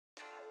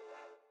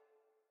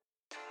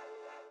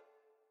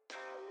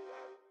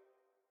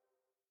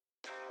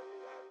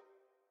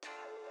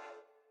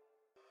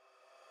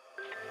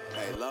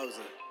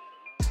Loza.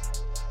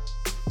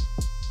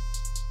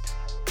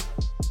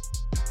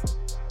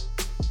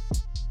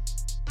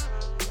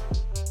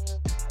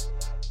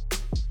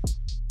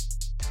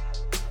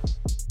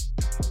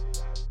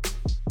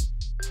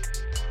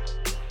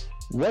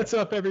 What's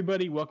up,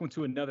 everybody? Welcome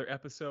to another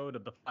episode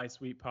of the Fly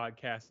Sweet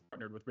Podcast,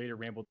 partnered with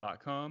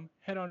RaiderRamble.com.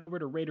 Head on over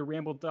to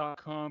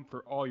RaiderRamble.com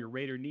for all your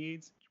Raider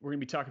needs. We're going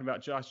to be talking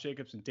about Josh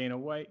Jacobs and Dana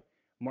White,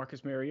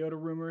 Marcus Mariota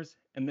rumors,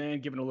 and then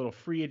giving a little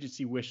free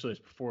agency wish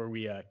list before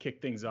we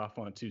kick things off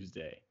on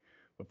Tuesday.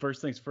 But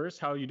first things first,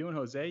 how are you doing,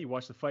 Jose? You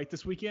watched the fight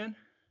this weekend?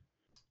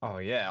 Oh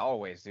yeah,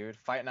 always, dude.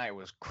 Fight night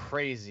was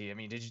crazy. I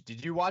mean,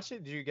 did you watch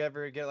it? Did you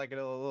ever get like a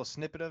little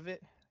snippet of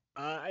it?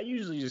 I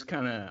usually just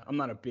I'm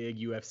not a big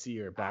UFC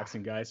or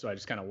boxing guy, so I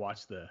just kind of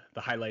watch the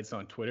highlights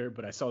on Twitter.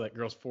 But I saw that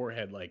girl's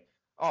forehead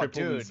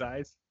tripled in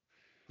size.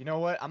 You know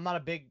what? I'm not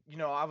a big,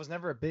 I was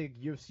never a big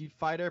UFC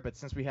fighter, but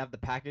since we have the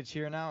package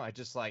here now, I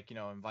just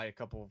invite a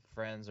couple of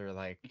friends or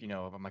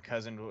my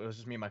cousin. It was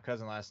just me and my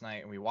cousin last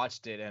night, and we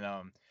watched it.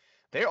 And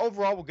they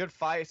overall were good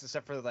fights,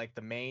 except for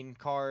the main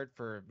card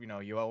for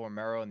Yoel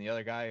Romero and the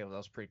other guy. That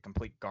was pretty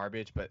complete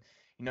garbage. But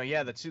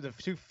the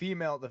two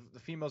females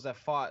that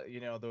fought,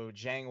 the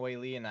Zhang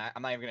Weili, and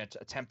I'm not even gonna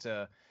attempt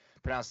to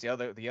pronounce the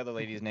other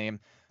lady's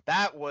name.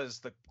 That was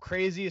the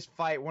craziest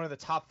fight, one of the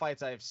top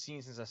fights I've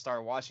seen since I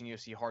started watching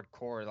UFC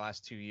hardcore the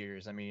last 2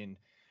 years. I mean,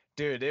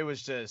 dude, it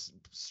was just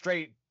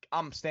straight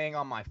I'm staying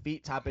on my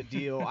feet type of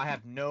deal.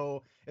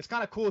 It's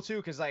kind of cool too,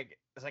 because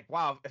it's like,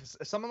 wow,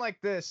 if something like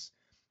this,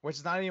 which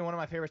is not even one of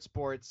my favorite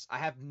sports, I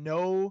have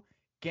no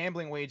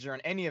gambling wager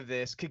on any of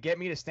this, could get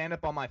me to stand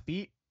up on my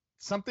feet.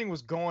 Something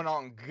was going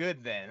on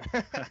good then.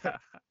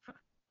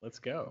 Let's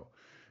go.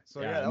 So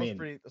yeah,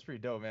 that's pretty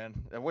dope, man.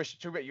 I wish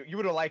you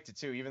would have liked it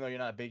too, even though you're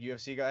not a big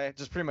UFC guy.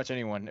 Just pretty much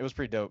anyone. It was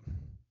pretty dope.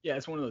 Yeah,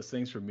 it's one of those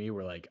things for me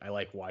where I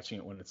like watching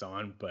it when it's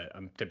on, but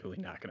I'm typically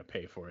not going to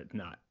pay for it.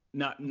 Not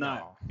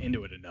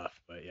into it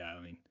enough. But yeah,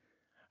 I mean,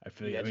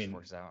 it just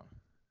works out.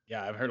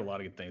 Yeah, I've heard a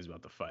lot of good things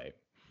about the fight.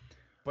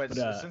 But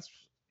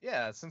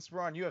since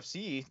we're on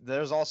UFC,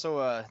 there's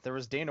also there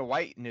was Dana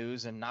White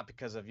news, and not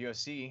because of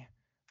UFC.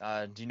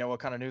 Do you know what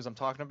kind of news I'm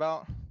talking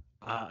about?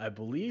 I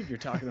believe you're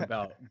talking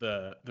about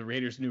the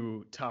Raiders'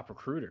 new top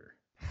recruiter.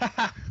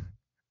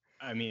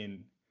 I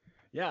mean,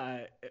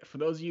 yeah. For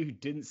those of you who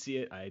didn't see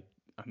it,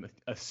 I'm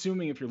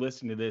assuming if you're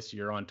listening to this,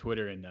 you're on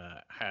Twitter and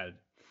had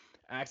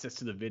access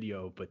to the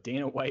video. But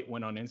Dana White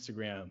went on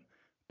Instagram.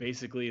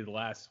 Basically, the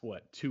last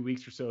 2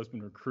 weeks or so has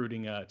been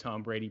recruiting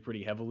Tom Brady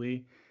pretty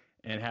heavily,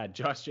 and had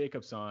Josh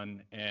Jacobs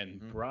on and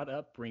brought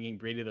up bringing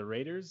Brady to the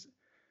Raiders.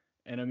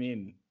 And I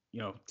mean,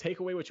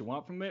 take away what you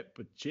want from it,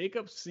 but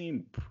Jacobs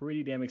seemed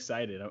pretty damn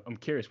excited. I'm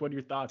curious, what are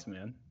your thoughts,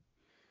 man?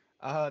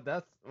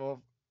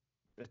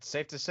 It's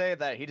safe to say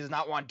that he does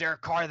not want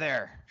Derek Carr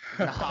there.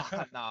 No,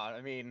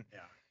 I mean, yeah.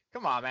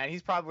 Come on, man.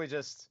 He's probably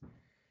just,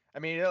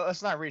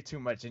 let's not read too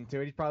much into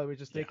it. He's probably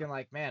just thinking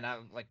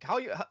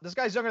this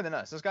guy's younger than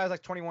us. This guy's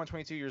 21,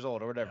 22 years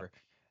old or whatever.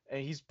 Yeah.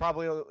 And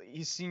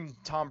he's seen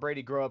Tom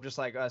Brady grow up just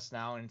like us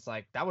now. And it's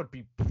that would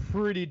be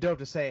pretty dope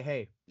to say,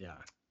 hey, yeah,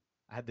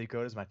 I had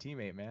Dakota as my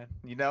teammate, man.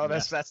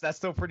 That's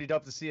still pretty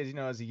dope to see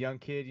as a young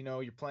kid,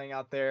 you're playing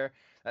out there.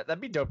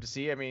 That'd be dope to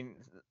see. I mean,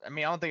 I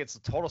don't think it's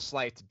a total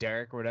slight to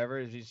Derek or whatever.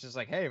 He's just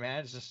hey,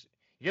 man, it's just,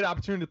 you get an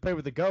opportunity to play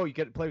with the GOAT, you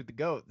get to play with the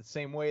GOAT. The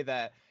same way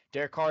that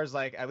Derek Carr is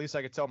at least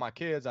I could tell my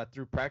kids I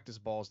threw practice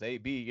balls to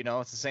AB.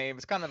 It's the same.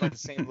 It's kind of the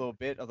same little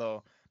bit,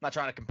 although I'm not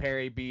trying to compare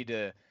AB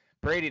to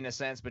Brady in a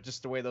sense, but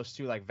just the way those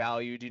two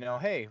valued,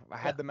 hey, I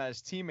had them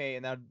as teammate,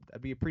 and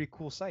that'd be a pretty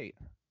cool sight.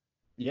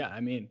 Yeah, I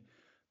mean,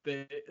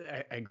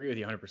 I agree with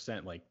you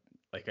 100%. Like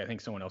I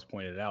think someone else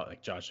pointed it out,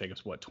 Josh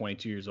Jacobs,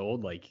 22 years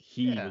old?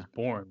 He was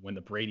born when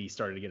the Brady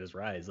started to get his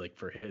rise. I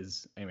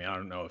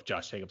don't know if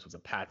Josh Jacobs was a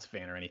Pats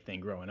fan or anything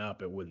growing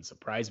up. It wouldn't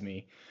surprise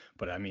me.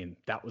 But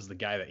that was the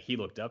guy that he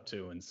looked up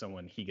to, and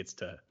someone he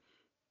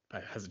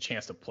has a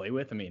chance to play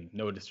with.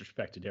 No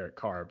disrespect to Derek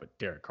Carr, but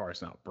Derek Carr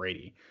is not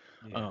Brady.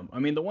 Yeah.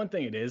 The one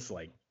thing it is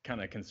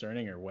kind of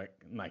concerning, or what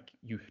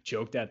you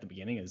joked at the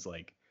beginning, is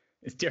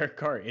Derek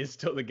Carr is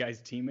still the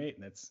guy's teammate,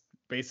 and that's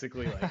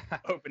basically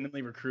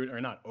openly recruiting,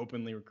 or not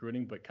openly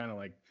recruiting, but kind of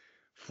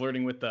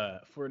flirting with a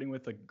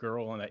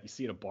girl that you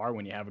see at a bar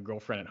when you have a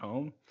girlfriend at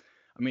home.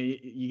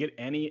 You get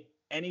any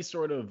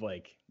sort of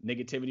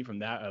negativity from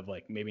that, of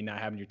maybe not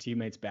having your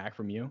teammates back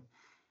from you.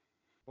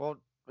 Well,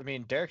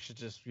 Derek should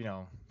just,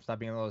 stop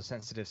being a little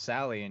sensitive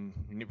Sally and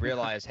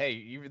realize, hey,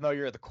 even though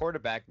you're the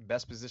quarterback,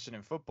 best position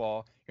in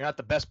football, you're not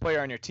the best player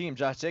on your team.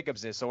 Josh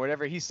Jacobs is. So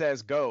whatever he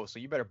says, go. So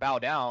you better bow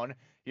down.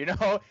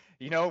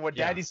 What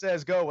Daddy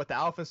says, go. What the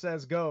alpha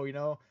says,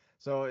 go.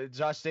 So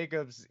Josh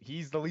Jacobs,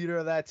 he's the leader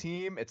of that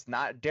team. It's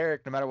not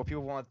Derek. No matter what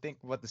people want to think,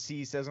 what the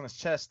C says on his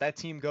chest, that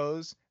team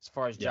goes as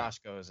far as Josh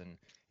goes. And,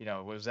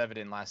 it was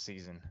evident last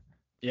season.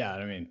 Yeah,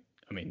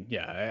 I mean,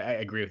 yeah, I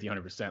agree with you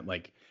 100%.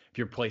 Like, if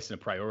you're placing a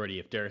priority,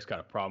 if Derek's got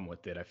a problem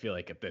with it, I feel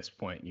like at this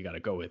point you got to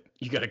go with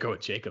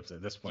Jacobs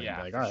at this point. And be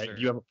Yeah, like, for all right, sure.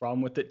 do you have a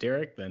problem with it,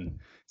 Derek? Then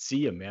see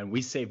you, man.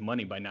 We save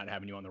money by not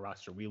having you on the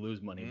roster. We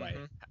lose money by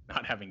Mm-hmm.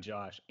 not having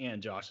Josh,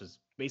 and Josh is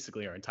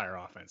basically our entire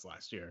offense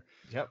last year.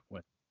 Yep.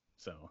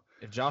 So,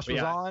 If Josh but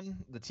was yeah, on,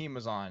 the team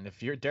was on.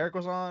 If your Derek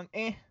was on,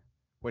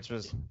 which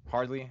was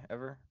hardly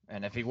ever.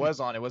 And if he was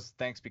on, it was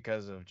thanks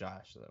because of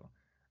Josh. So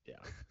yeah.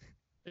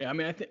 Yeah, I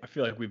mean, I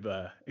feel like we've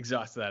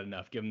exhausted that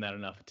enough, given that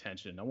enough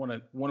attention. I want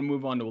to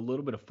move on to a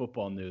little bit of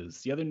football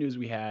news. The other news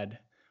we had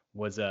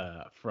was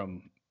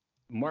from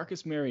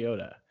Marcus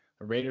Mariota.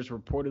 The Raiders were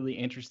reportedly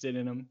interested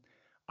in him.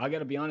 I got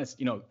to be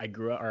honest,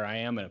 I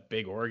am a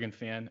big Oregon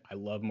fan. I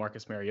love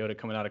Marcus Mariota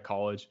coming out of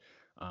college.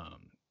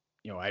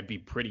 I'd be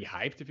pretty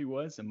hyped if he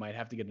was. I might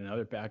have to get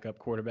another backup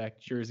quarterback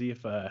jersey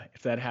if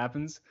that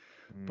happens.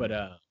 But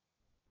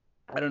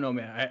I don't know,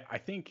 man. I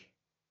think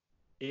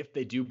if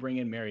they do bring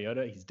in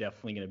Mariota, he's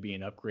definitely going to be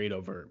an upgrade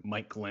over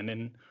Mike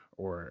Glennon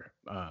or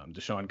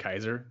DeShone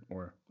Kizer,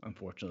 or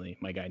unfortunately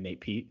my guy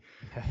Nate Pete.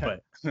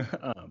 But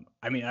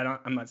I mean,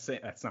 I'm not saying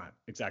that's not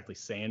exactly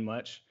saying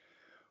much.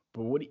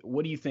 But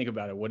what do you think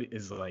about it? What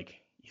is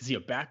like? Is he a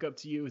backup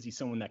to you? Is he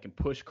someone that can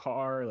push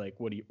Carr? Like,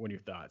 what are your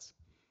thoughts?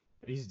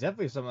 he's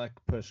definitely someone that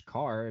could push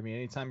Carr. I mean,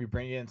 anytime you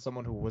bring in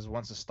someone who was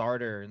once a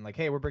starter and like,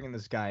 hey, we're bringing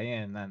this guy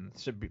in, then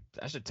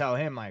I should tell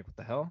him like, what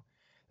the hell?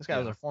 This guy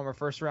was a former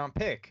first round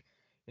pick,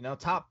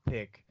 top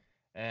pick,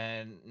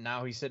 and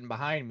now he's sitting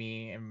behind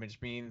me, and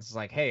which means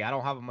like, hey, I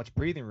don't have much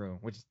breathing room,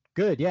 which is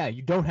good. Yeah,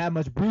 you don't have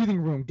much breathing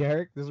room,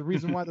 Derek. There's a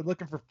reason why they're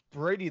looking for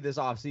Brady this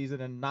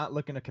offseason and not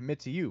looking to commit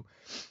to you.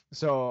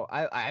 So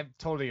I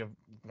totally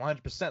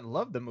 100%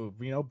 love the move.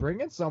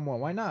 Bring in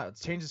someone. Why not?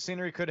 Change the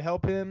scenery could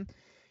help him.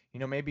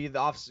 Maybe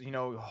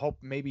hope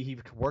maybe he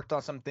worked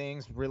on some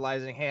things,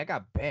 realizing, hey, I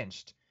got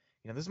benched.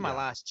 This is my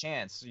last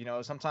chance.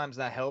 Sometimes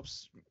that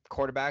helps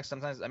quarterbacks.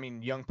 Sometimes, I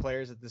mean, young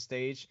players at this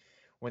stage,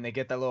 when they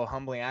get that little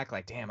humbling act,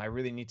 like, damn, I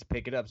really need to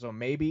pick it up. So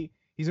maybe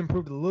he's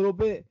improved a little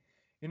bit.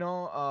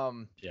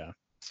 Yeah.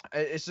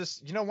 It's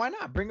just, why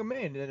not bring him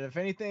in? And if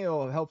anything,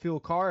 it'll help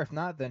fuel Carr. If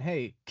not, then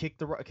hey, kick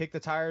the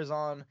tires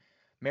on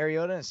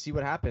Mariota and see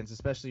what happens.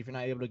 Especially if you're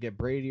not able to get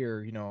Brady,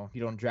 or you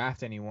don't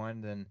draft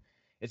anyone, then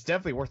it's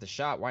definitely worth a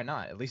shot. Why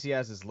not? At least he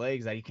has his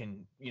legs that he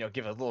can,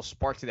 give a little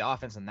spark to the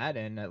offense on that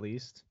end, at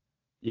least.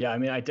 Yeah, I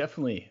mean, I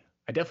definitely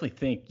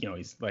think,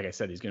 he's, like I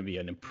said, he's going to be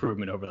an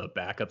improvement over the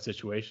backup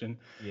situation.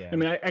 Yeah. I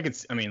mean,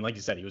 I mean, like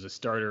you said, he was a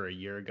starter a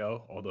year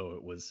ago, although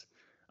it was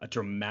a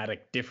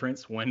dramatic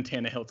difference when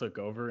Tannehill took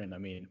over. And I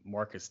mean,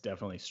 Marcus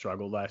definitely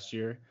struggled last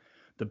year.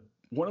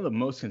 One of the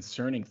most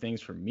concerning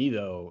things for me,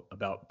 though,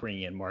 about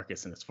bringing in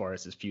Marcus and as far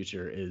as his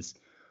future is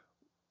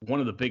one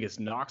of the biggest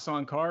knocks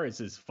on Carr is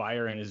his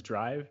fire and his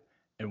drive.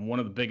 And one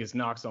of the biggest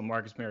knocks on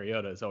Marcus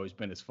Mariota has always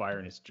been his fire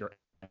and his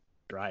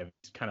drive.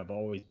 He's kind of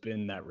always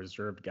been that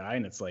reserved guy.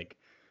 And it's like,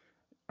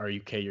 are you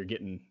okay? You're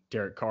getting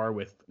Derek Carr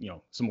with,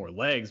 some more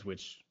legs,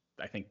 which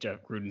I think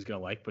Jeff Gruden's going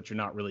to like, but you're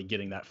not really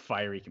getting that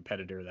fiery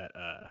competitor that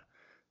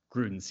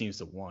Gruden seems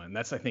to want. And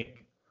that's, I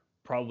think,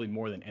 probably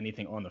more than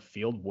anything on the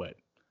field, what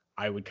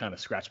I would kind of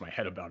scratch my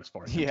head about as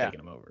far as taking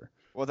him over.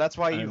 Well, that's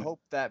why you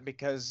hope that,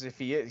 because if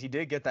he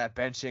did get that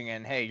benching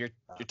and hey, your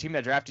team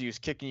that drafted you is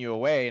kicking you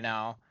away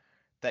now,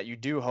 that you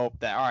do hope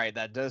that, all right,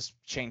 that does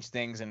change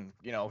things and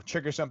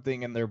trigger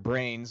something in their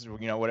brains,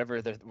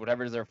 whatever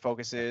their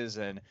focus is.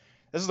 And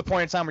this is the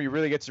point in time where you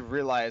really get to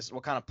realize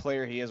what kind of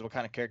player he is, what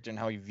kind of character, and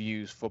how he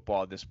views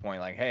football at this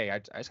point. Like, hey, I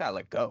just gotta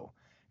let go.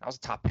 I was a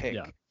top pick.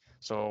 Yeah.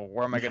 So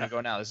where am I gonna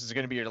go now? This is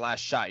gonna be your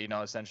last shot,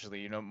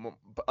 essentially.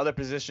 Other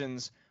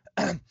positions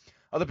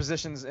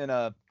in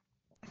a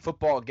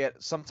football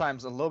get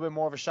sometimes a little bit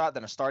more of a shot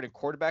than a starting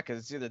quarterback, because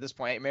it's either at this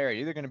point, hey, Mary,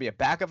 you're either going to be a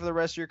backup for the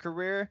rest of your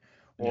career,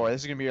 or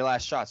this is going to be your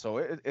last shot. So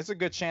it's a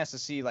good chance to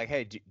see, like,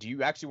 hey, do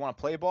you actually want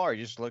to play ball, or are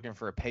you just looking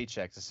for a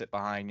paycheck to sit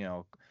behind,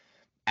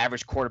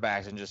 average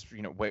quarterbacks and just,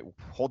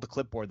 hold the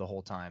clipboard the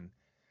whole time?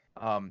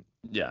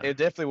 It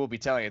definitely will be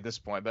telling at this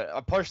point.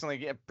 But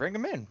personally, bring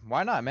them in.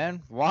 Why not,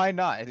 man? Why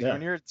not? Yeah.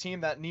 When you're a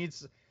team that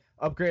needs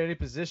upgrade any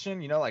position,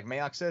 like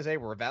Mayock says, hey,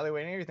 we're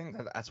evaluating everything.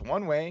 That's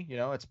one way.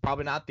 It's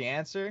probably not the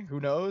answer. Who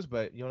knows?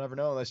 But you'll never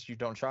know unless you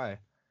don't try.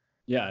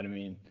 Yeah, I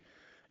mean,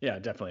 yeah,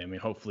 definitely. I mean,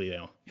 hopefully,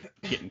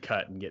 getting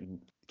cut and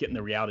getting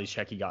the reality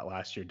check he got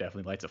last year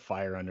definitely lights a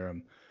fire under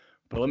him.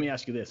 But let me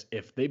ask you this: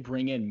 if they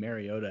bring in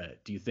Mariota,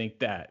 do you think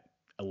that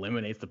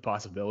eliminates the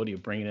possibility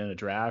of bringing in a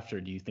draft,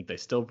 or do you think they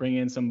still bring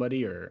in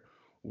somebody, or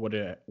what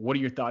are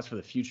your thoughts for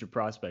the future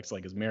prospects?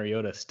 Like, is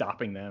Mariota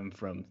stopping them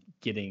from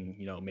getting,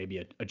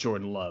 maybe a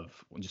Jordan Love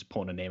and just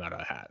pulling a name out of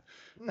a hat?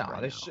 No,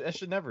 they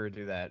should never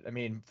do that. I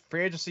mean,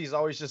 free agency is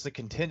always just a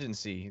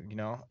contingency,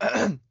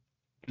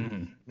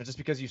 Just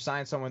because you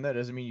sign someone, that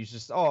doesn't mean you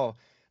just,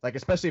 like,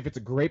 especially if it's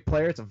a great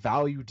player, it's a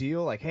value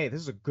deal. Like, hey, this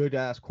is a good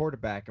ass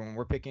quarterback, and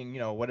we're picking,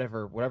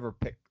 whatever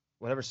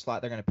slot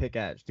they're gonna pick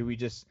at. Do we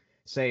just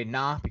say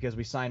nah because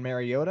we signed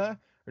Mariota,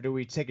 or do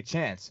we take a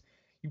chance?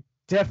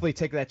 definitely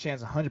take that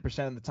chance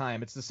 100% of the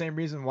time. It's the same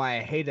reason why I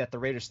hate that the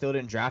Raiders still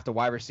didn't draft a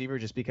wide receiver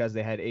just because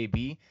they had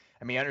AB.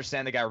 I mean, I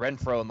understand they got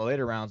Renfro in the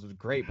later rounds was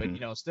great,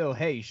 but still,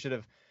 hey, you should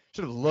have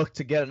looked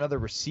to get another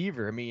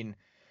receiver. I mean,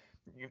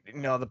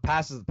 the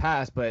past is the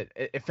past, but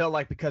it felt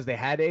like because they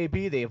had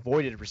AB, they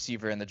avoided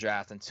receiver in the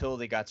draft until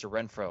they got to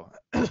Renfro.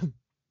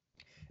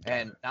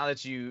 And now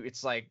that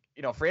it's like,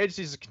 free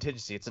agency is a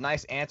contingency. It's a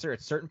nice answer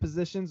at certain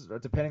positions,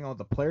 depending on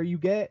the player you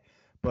get,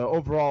 but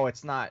overall,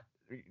 it's not.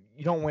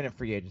 You don't win in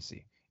free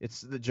agency.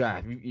 It's the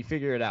draft. You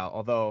figure it out.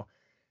 Although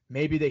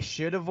maybe they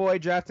should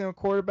avoid drafting a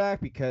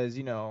quarterback because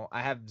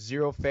I have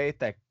zero faith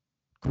that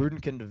Gruden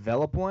can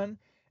develop one.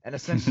 And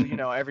essentially,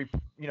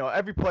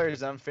 every player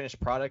is an unfinished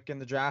product in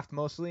the draft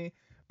mostly,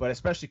 but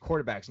especially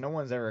quarterbacks. No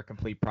one's ever a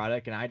complete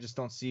product, and I just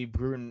don't see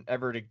Gruden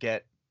ever to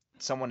get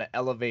someone to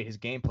elevate his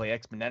gameplay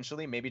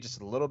exponentially. Maybe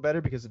just a little better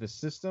because of the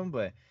system,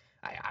 but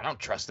I don't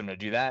trust him to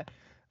do that.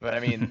 But I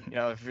mean,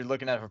 if you're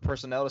looking at it from a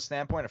personnel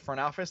standpoint, a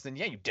front office, then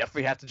yeah, you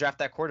definitely have to draft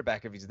that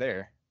quarterback if he's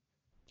there.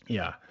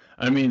 Yeah,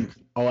 I mean,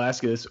 I'll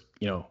ask you this.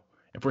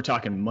 If we're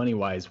talking money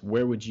wise,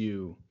 where would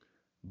you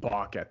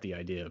balk at the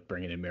idea of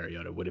bringing in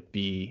Mariota? Would it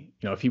be,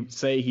 if he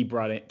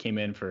came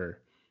in for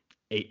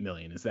 $8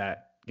 million, is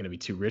that going to be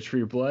too rich for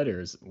your blood,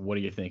 or what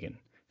are you thinking?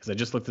 Because I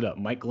just looked it up.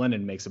 Mike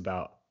Glennon makes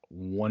about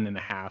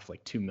 1.5,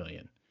 like $2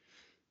 million.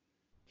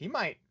 He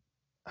might.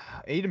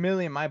 $8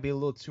 million might be a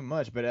little too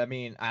much, but I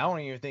mean, I don't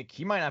even think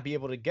he might not be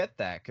able to get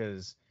that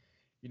because,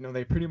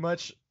 they pretty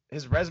much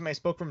his resume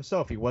spoke for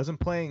himself. He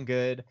wasn't playing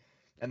good,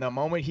 and the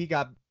moment he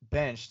got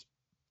benched,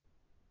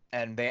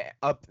 and they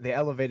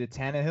elevated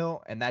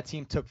Tannehill, and that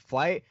team took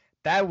flight.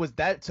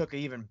 That took an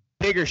even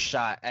bigger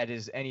shot at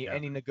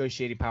any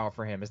negotiating power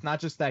for him. It's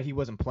not just that he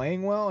wasn't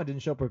playing well and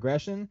didn't show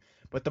progression,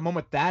 but the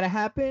moment that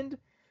happened,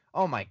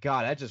 oh my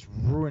God, that just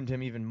ruined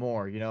him even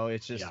more.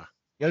 It's just. Yeah.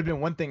 It would have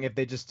been one thing if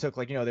they just took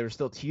they were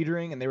still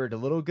teetering and they were a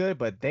little good,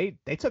 but they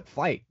took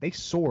flight. They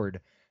soared.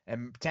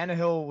 And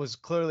Tannehill was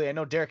clearly, I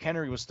know Derrick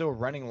Henry was still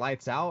running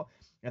lights out,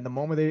 and the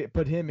moment they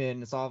put him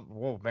in, it's all,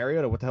 whoa,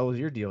 Mariota, what the hell was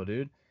your deal,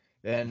 dude?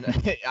 And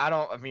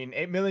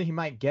 $8 million he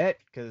might get,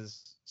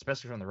 because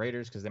especially from the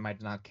Raiders, because they might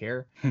not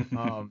care.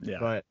 Yeah.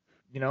 But,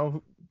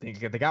 they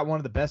got one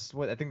of the best,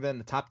 I think they're in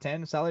the top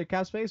 10 salary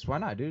cap space. Why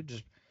not, dude?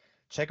 Just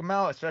check them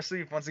out,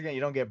 especially if, once again,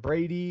 you don't get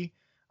Brady.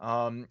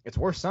 It's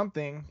worth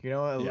something,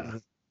 Yeah.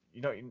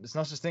 It's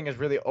no such thing as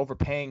really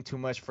overpaying too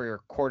much for your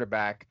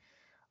quarterback.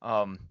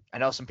 I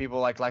know some people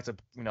like to,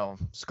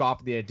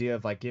 scoff the idea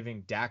of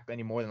giving Dak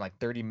any more than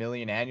 $30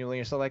 million annually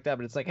or something like that.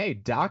 But it's hey,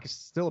 Dak is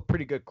still a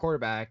pretty good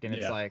quarterback, and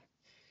it's what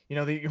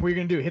you're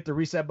gonna do, hit the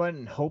reset button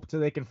and hope till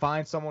they can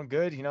find someone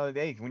good.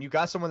 When you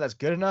got someone that's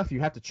good enough, you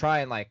have to try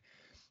and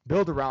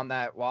build around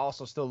that while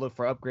also still look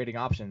for upgrading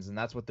options, and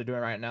that's what they're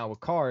doing right now with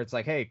Carr. It's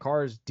hey,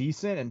 Carr's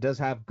decent and does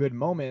have good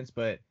moments,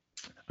 but.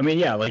 I mean,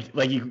 yeah,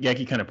 like you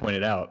kind of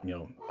pointed out,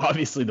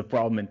 obviously the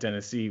problem in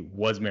Tennessee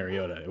was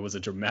Mariota. It was a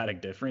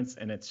dramatic difference,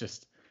 and it's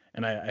just,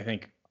 and I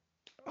think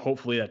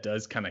hopefully that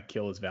does kind of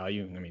kill his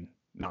value. I mean,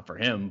 not for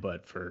him,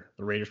 but for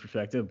the Raiders'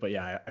 perspective. But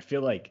yeah, I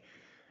feel like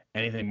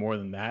anything more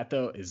than that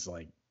though is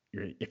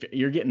if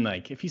you're getting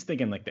if he's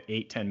thinking the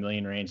 8-10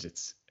 million range,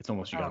 it's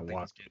almost you gotta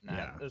walk.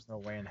 Yeah, there's no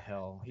way in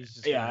hell. He's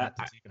just gonna have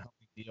to take a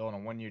healthy deal on a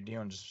 1-year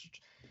deal and just.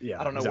 Yeah,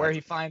 I don't know where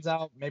he finds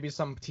out. Maybe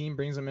some team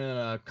brings him in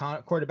a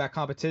quarterback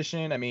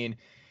competition. I mean,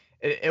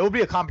 it will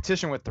be a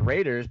competition with the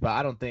Raiders,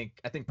 but I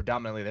think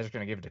predominantly they're just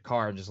going to give it to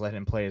Carr and just let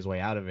him play his way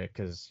out of it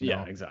because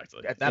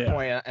exactly. At that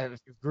point,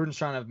 if Gruden's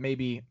trying to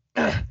maybe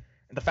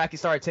the fact he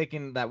started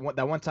taking that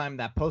one time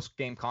that post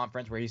game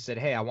conference where he said,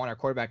 "Hey, I want our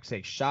quarterback to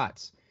take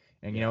shots,"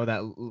 and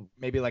that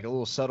maybe a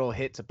little subtle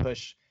hit to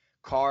push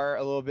Carr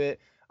a little bit.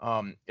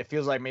 It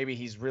feels like maybe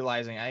he's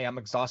realizing, hey, I'm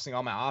exhausting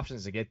all my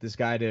options to get this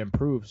guy to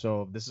improve.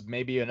 So this is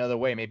maybe another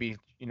way. Maybe,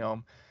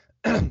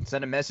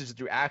 send a message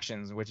through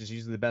actions, which is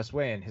usually the best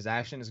way. And his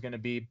action is going to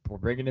be, we're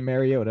bringing in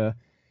Mariota.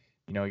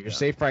 You're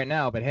safe right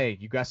now, but hey,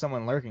 you got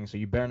someone lurking, so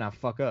you better not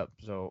fuck up.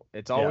 So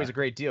it's always a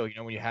great deal,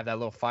 when you have that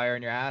little fire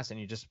in your ass and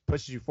he just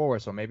pushes you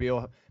forward. So maybe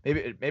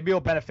it'll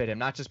benefit him,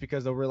 not just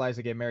because they'll realize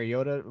they get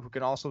Mariota, who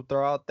can also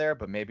throw out there,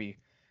 but maybe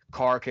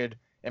Carr could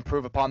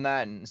improve upon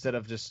that, and instead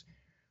of just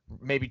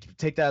maybe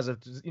take that as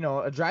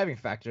a driving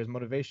factor, as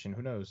motivation.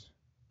 Who knows?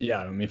 Yeah,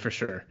 I mean, for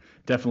sure.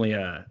 Definitely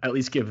at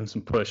least give him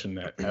some push, and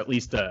that at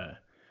least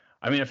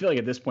I mean, I feel like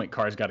at this point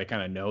Carr's got to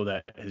kind of know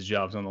that his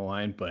job's on the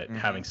line, but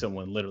having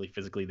someone literally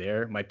physically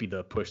there might be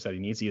the push that he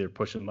needs to either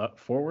push him up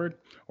forward,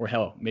 or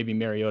hell, maybe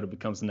Mariota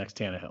becomes the next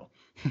Tannehill.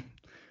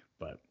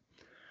 But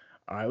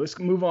all right, let's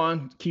move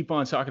on, keep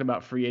on talking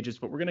about free agents,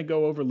 but we're going to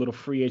go over a little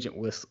free agent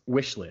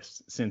wish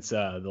list, since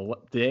the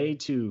day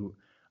to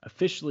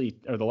officially,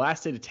 or the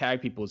last day to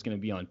tag people is going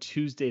to be on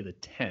Tuesday the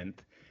 10th,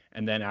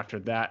 and then after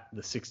that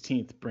the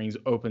 16th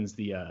opens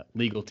the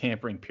legal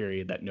tampering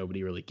period that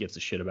nobody really gives a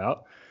shit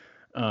about.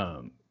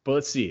 But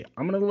let's see,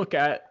 I'm going to look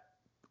at,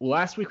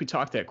 last week we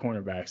talked at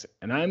cornerbacks,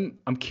 and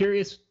I'm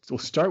curious. We'll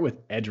start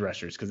with edge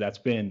rushers, because that's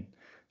been,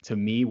 to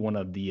me, one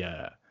of the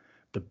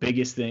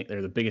biggest thing,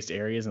 or the biggest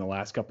areas in the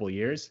last couple of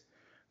years.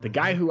 The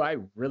guy who I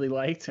really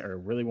liked or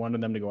really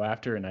wanted them to go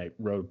after, and I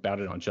wrote about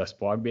it on Just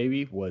Blog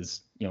Baby,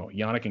 was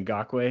Yannick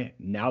Ngakoue.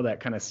 Now that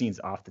kind of seems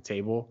off the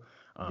table.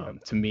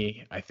 To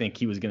me, I think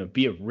he was going to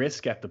be a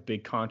risk at the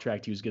big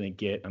contract he was going to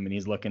get. I mean,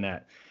 he's looking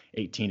at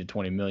 18 to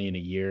 20 million a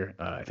year.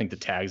 I think the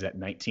tag's at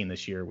 19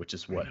 this year, which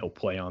is what he'll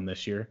play on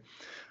this year.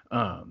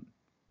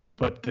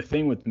 But the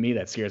thing with me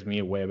that scares me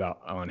away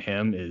on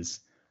him is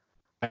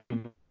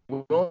I'm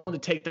willing to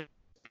take the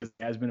because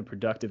he has been a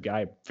productive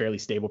guy, fairly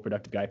stable,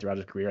 productive guy throughout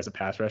his career as a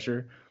pass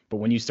rusher. But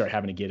when you start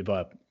having to give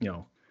up,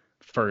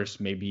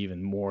 first, maybe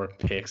even more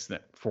picks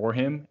for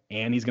him,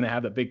 and he's going to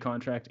have that big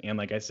contract. And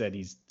like I said,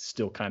 he's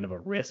still kind of a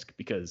risk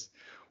because,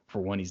 for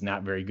one, he's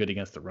not very good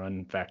against the run.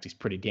 In fact, he's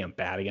pretty damn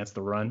bad against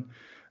the run.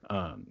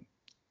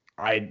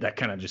 That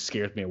kind of just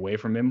scares me away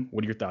from him.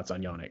 What are your thoughts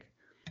on Yannick?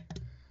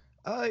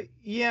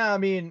 Yeah, I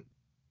mean,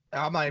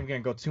 I'm not even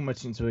going to go too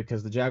much into it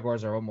because the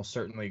Jaguars are almost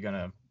certainly going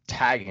to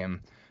tag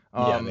him.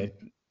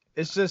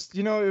 It's just,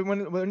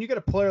 when you get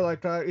a player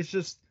like that, it's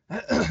just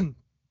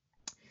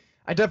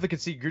I definitely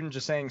could see Gruden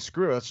just saying,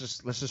 screw it,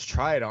 let's just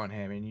try it on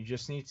him. And you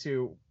just need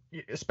to,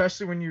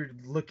 especially when you're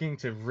looking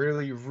to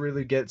really,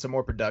 really get some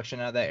more production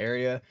out of that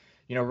area,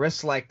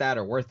 risks like that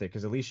are worth it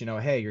because at least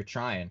hey, you're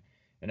trying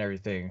and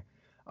everything.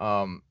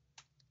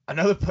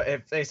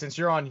 Since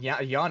you're on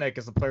Yannick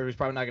as a player who's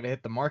probably not going to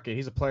hit the market,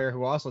 he's a player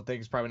who also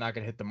thinks probably not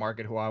going to hit the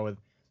market, who I would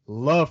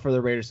love for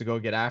the Raiders to go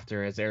get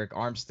after as Arik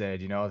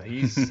Armstead.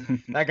 He's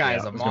that guy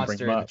is a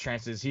monster in the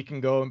trenches. He can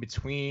go in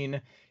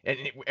between. And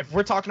if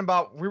we're talking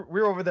about,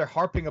 we're over there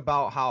harping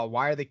about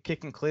why are they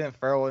kicking Clelin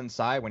Ferrell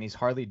inside when he's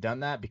hardly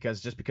done that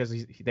because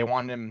they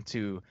want him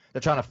to,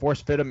 they're trying to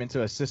force fit him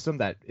into a system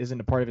that isn't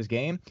a part of his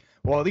game.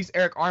 Well, at least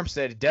Arik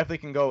Armstead definitely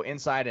can go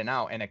inside and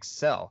out and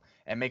excel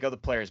and make other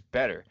players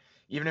better.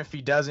 Even if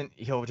he doesn't,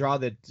 he'll draw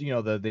the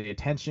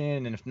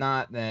attention, and if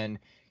not, then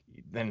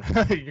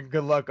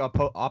good luck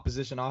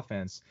opposition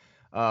offense.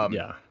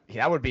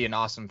 That would be an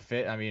awesome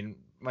fit. I mean,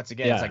 once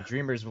again, It's like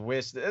dreamers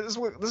wish. This is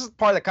the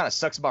part that kind of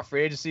sucks about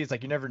free agency. It's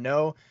like you never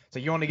know. It's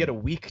like you only get a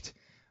week,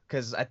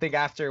 because I think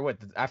after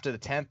the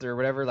 10th or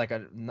whatever, like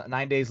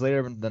 9 days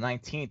later, the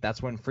 19th,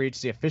 that's when free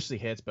agency officially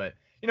hits. But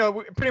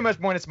pretty much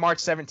when it's March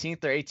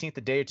 17th or 18th,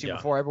 a day or two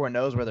before, everyone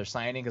knows where they're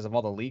signing because of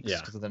all the leaks,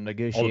 because of the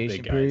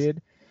negotiation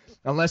period.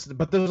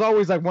 But there's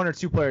always like one or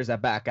two players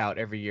that back out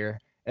every year.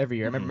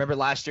 Mm-hmm. Remember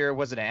last year,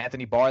 was it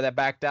Anthony Barr that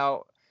backed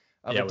out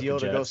of a deal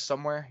to go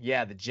somewhere?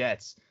 Yeah, the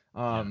Jets.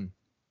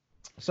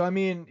 So I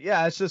mean,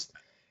 it's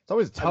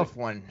always a tough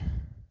one.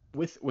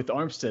 With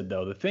Armstead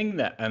though, the thing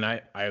that, and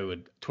I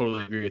would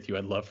totally agree with you.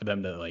 I'd love for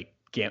them to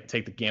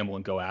take the gamble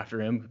and go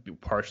after him,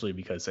 partially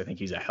because I think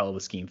he's a hell of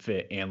a scheme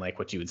fit, and like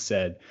what you had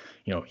said,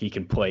 he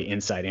can play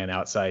inside and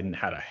outside and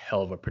had a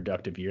hell of a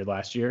productive year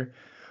last year.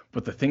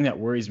 But the thing that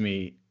worries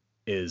me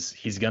is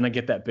he's going to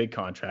get that big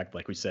contract,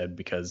 like we said,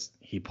 because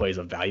he plays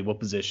a valuable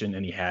position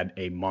and he had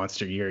a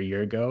monster year a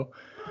year ago.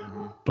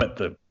 Mm-hmm. But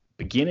the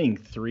beginning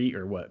 3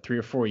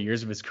 or 4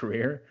 years of his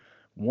career,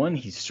 one,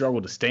 he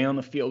struggled to stay on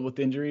the field with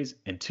injuries,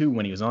 and two,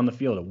 when he was on the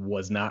field, it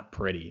was not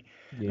pretty.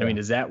 Yeah. I mean,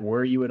 does that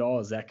worry you at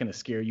all? Is that going to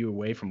scare you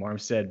away from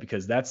Armstead?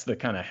 Because that's the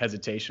kind of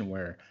hesitation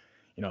where,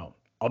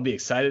 I'll be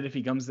excited if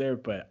he comes there,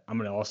 but I'm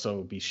going to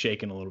also be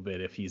shaken a little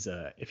bit if he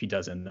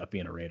does end up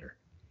being a Raider.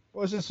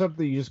 Well, it's just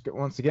something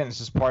once again, it's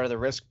just part of the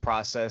risk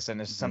process,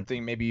 and it's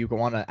something maybe you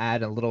want to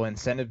add a little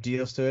incentive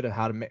deals to it, of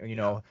how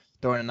to,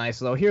 throw in a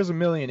nice little, here's $1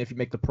 million if you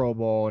make the Pro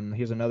Bowl, and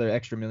here's another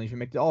extra $1 million if you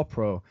make the All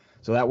Pro.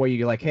 So that way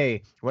you're like,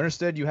 hey, we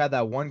understood you had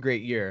that one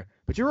great year,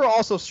 but you were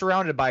also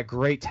surrounded by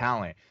great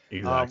talent.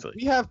 Exactly.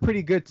 We have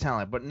pretty good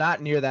talent, but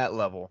not near that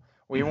level.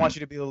 We want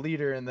you to be the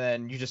leader, and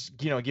then you just,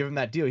 give him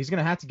that deal. He's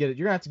gonna have to get it.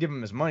 You're gonna have to give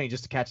him his money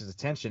just to catch his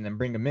attention and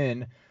bring him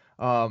in.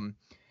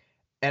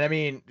 And I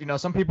mean,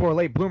 some people are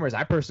late bloomers.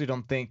 I personally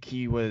don't think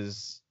he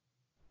was,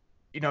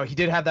 he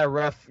did have that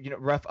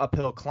rough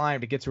uphill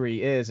climb to get to where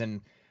he is.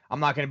 And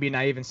I'm not going to be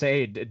naive and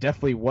say it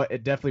definitely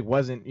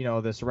wasn't,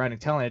 the surrounding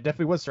talent. It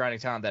definitely was surrounding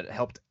talent that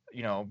helped,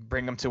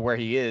 bring him to where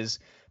he is.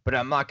 But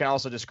I'm not going to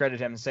also discredit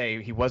him and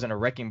say he wasn't a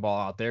wrecking ball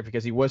out there,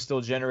 because he was still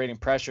generating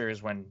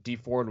pressures when D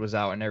Ford was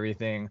out and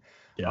everything.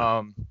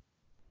 Yeah.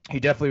 He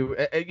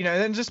definitely,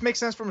 and it just makes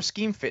sense from a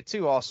scheme fit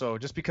too. Also,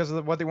 just because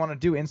of what they want to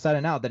do inside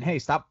and out. Then hey,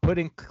 stop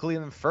putting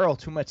Clelin Ferrell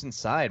too much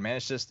inside, man.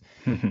 It's just,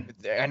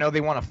 I know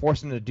they want to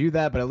force him to do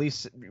that, but at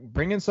least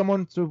bring in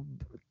someone to,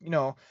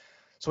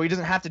 so he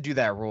doesn't have to do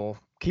that role.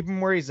 Keep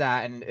him where he's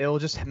at, and it'll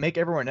just make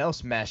everyone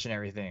else mesh and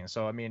everything.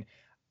 So I mean,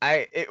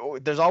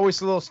 there's always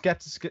a little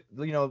skepticism.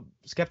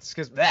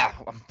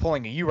 I'm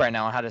pulling a U right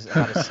now on how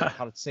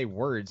to say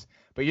words,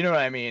 but you know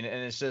what I mean.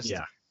 And it's just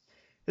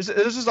This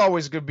is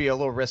always going to be a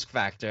little risk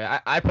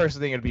factor. I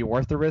personally think it'd be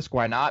worth the risk.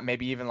 Why not?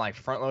 Maybe even like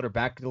front load or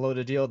back load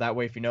a deal. That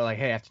way, if like,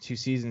 hey, after 2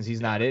 seasons he's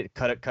not it,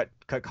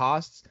 cut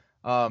costs.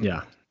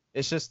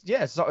 It's just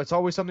it's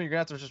always something you're gonna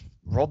have to just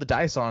roll the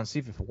dice on and see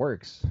if it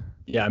works.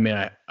 Yeah, I mean,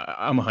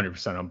 I'm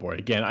 100% on board.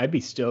 Again, I'd be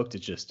stoked.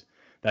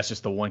 That's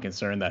just the one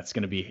concern that's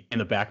going to be in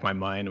the back of my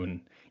mind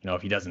when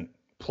if he doesn't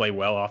play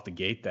well off the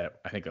gate, that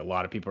I think a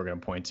lot of people are going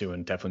to point to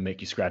and definitely make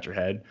you scratch your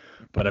head.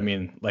 But I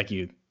mean, like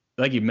you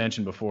like you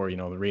mentioned before,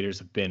 the Raiders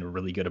have been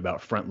really good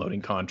about front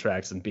loading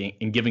contracts and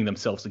giving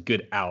themselves a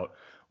good out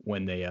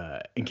when they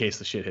in case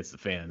the shit hits the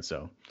fan.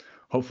 So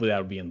hopefully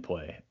that'll be in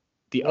play.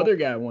 The other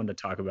guy I wanted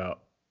to talk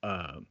about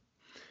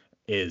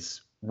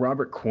is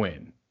Robert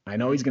Quinn. I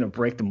know he's going to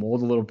break the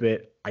mold a little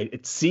bit.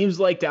 It seems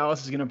like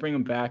Dallas is going to bring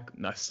him back.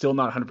 Still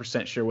not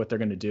 100% sure what they're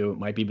going to do. It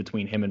might be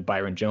between him and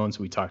Byron Jones,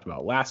 who we talked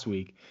about last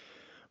week.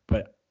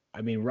 But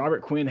I mean,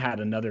 Robert Quinn had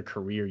another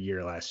career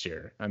year last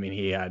year. I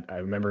mean, I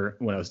remember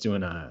when I was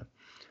doing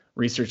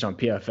research on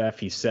PFF,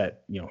 he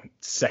set, his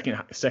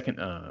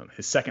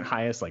second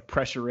highest like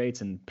pressure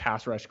rates and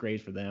pass rush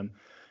grades for them.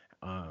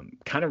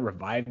 Kind of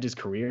revived his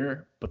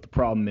career, but the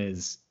problem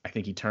is I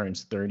think he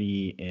turns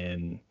 30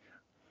 in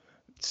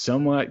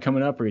somewhat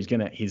coming up, or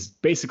he's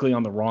basically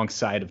on the wrong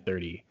side of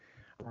 30.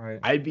 Right.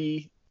 I'd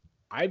be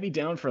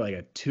down for like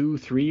a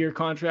 2-3 year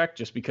contract,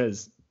 just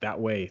because that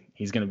way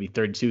he's going to be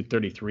 32,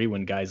 33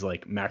 when guys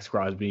like Max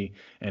Crosby,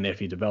 and if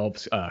he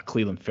develops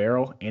Cleveland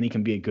Farrell, and he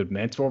can be a good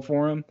mentor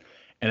for him.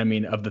 And I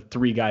mean, of the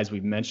three guys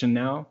we've mentioned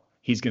now,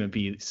 he's going to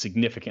be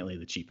significantly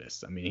the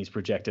cheapest. I mean, he's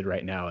projected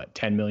right now at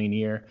 $10 million a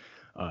year.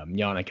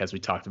 Yannick, as we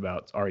talked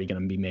about, is already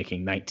going to be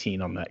making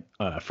 19 on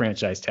that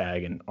franchise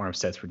tag, and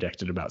Armstead's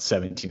projected about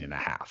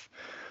 17.5.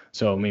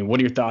 So, I mean,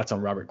 what are your thoughts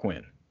on Robert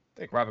Quinn? I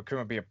think Robert Quinn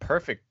would be a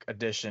perfect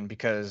addition,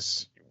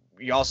 because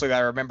you also got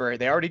to remember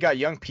they already got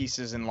young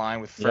pieces in line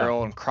with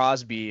Farrell and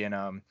Crosby,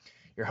 and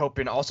you're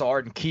hoping also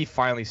Arden Key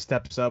finally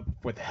steps up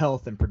with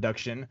health and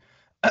production.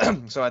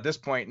 So at this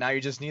point, now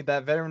you just need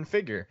that veteran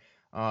figure.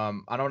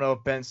 I don't know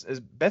if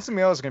Benson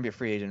Miola is going to be a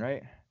free agent,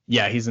 right?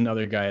 Yeah, he's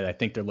another guy that I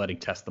think they're letting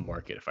test the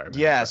market, if I remember.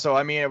 Yeah, so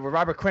I mean, with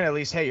Robert Quinn, at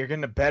least, hey, you're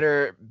getting a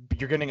better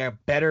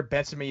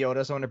Benson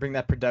Miola, so to bring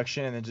that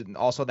production and then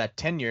also that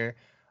tenure.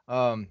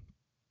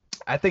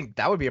 I think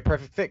that would be a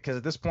perfect fit, because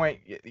at this point,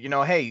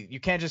 hey, you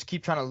can't just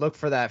keep trying to look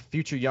for that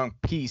future young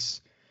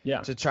piece.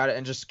 Yeah. To try to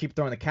and just keep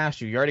throwing the cash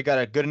to you. You already got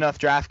a good enough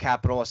draft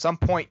capital. At some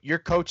point, your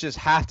coaches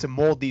have to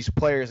mold these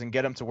players and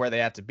get them to where they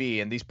have to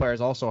be, and these players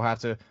also have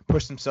to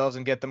push themselves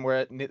and get them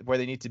where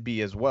they need to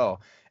be as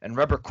well. And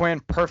Robert Quinn,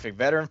 perfect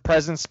veteran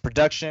presence,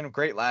 production,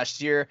 great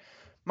last year.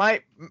 I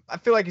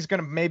feel like he's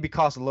going to maybe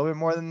cost a little bit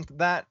more than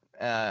that.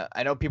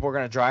 I know people are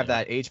going to drive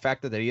that age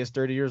factor that he is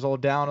 30 years old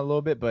down a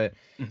little bit, but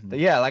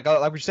yeah,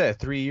 like we said, a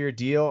 3-year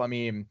deal. I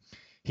mean,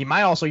 he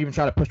might also even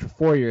try to push for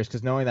 4 years,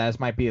 because knowing that this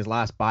might be his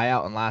last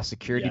buyout and last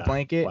security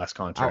blanket, last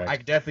contract. I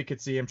definitely could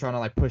see him trying to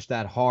like push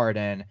that hard.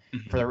 And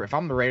if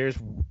I'm the Raiders,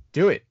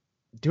 do it,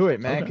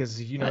 man,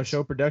 because nice.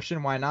 Show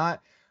production, why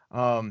not?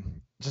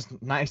 Just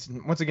nice.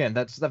 Once again,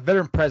 that's that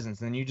veteran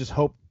presence, and you just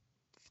hope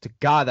to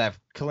God that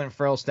Cleveland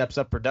Farrell steps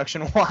up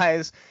production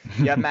wise.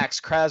 You have Max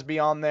Crosby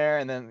on there,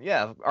 and then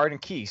Arden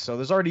Key. So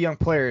there's already young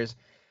players.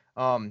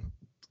 Not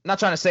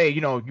trying to say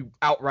you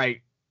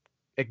outright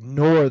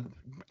ignore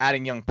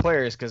adding young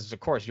players, because of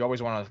course you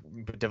always want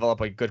to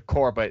develop a good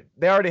core, but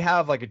they already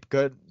have like a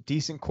good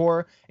decent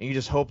core, and you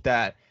just hope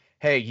that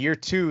hey, year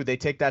 2 they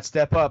take that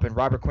step up, and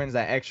Robert Quinn's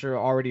that extra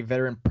already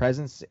veteran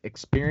presence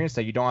experience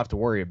that you don't have to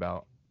worry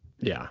about.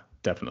 Yeah,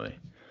 definitely.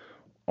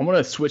 I'm going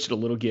to switch it a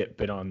little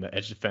bit on the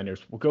edge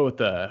defenders. We'll go with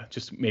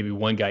just maybe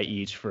one guy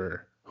each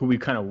for who we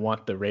kind of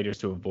want the Raiders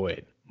to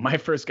avoid. My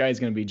first guy is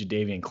going to be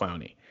Jadeveon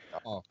Clowney.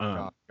 Oh, God,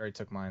 I already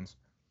took mine.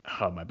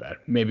 Oh, my bad.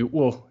 Maybe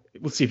we'll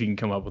see if you can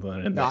come up with one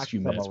in the next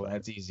few minutes.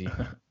 That's easy.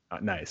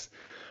 Nice.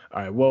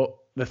 All right. Well,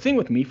 the thing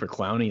with me for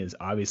Clowney is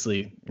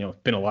obviously,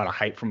 been a lot of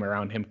hype from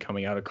around him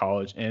coming out of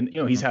college, and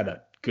he's had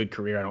a good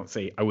career.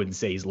 I wouldn't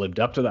say he's lived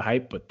up to the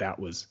hype, but that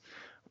was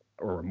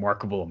a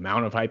remarkable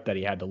amount of hype that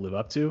he had to live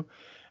up to.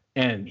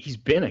 And he's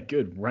been a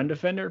good run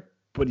defender,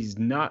 but he's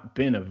not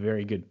been a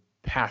very good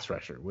pass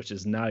rusher, which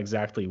is not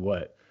exactly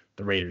what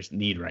the Raiders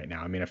need right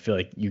now. I mean, I feel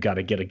like you got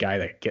to get a guy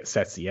that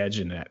sets the edge,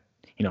 and that,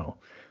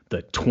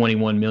 the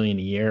 $21 million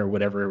a year or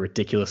whatever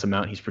ridiculous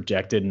amount he's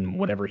projected and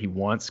whatever he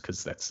wants,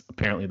 because that's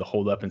apparently the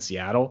holdup in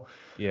Seattle.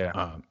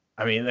 Yeah.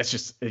 I mean, that's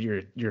just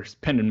you're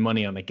spending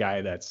money on a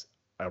guy that's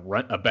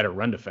a better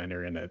run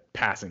defender in a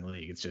passing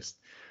league. It's just,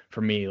 for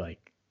me,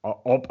 like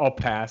I'll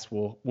pass.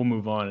 We'll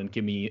move on and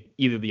give me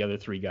either of the other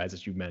three guys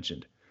that you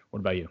mentioned. What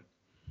about you?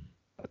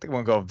 I think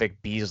we'll go with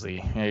Vic Beasley.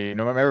 Hey,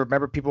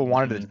 remember people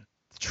wanted to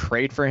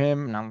trade for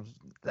him, and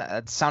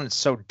that sounded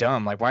so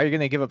dumb. Like, why are you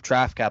going to give up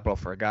draft capital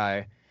for a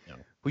guy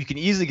who you can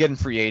easily get in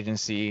free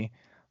agency?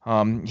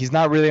 He's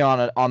not really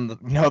on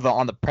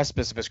the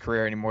precipice of his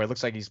career anymore. It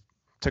looks like he's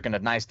taken a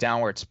nice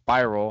downward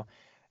spiral,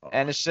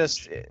 and it's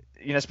just,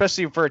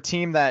 especially for a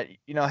team that,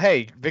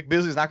 hey, Vic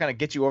Beasley's not going to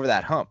get you over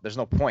that hump. There's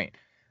no point.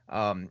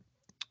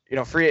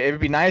 Free. It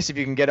would be nice if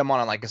you can get him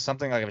on like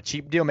something like a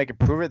cheap deal, make it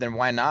prove it. Then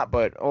why not?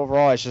 But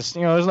overall, it's just,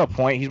 there's no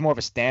point. He's more of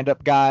a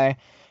stand-up guy.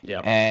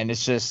 Yeah. And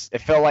it's just,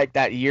 it felt like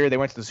that year they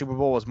went to the Super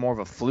Bowl was more of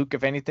a fluke,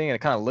 if anything, and it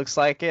kind of looks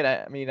like it.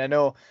 I mean, I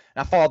know,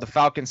 and I followed the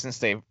Falcons since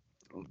they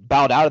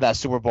bowed out of that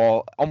Super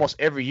Bowl. Almost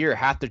every year,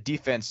 half their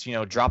defense,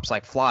 drops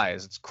like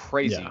flies. It's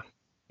crazy. Yeah.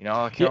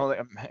 I can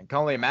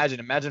only imagine.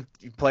 Imagine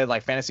if you played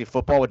like fantasy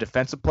football with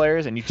defensive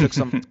players, and you took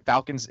some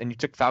Falcons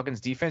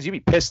defense. You'd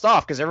be pissed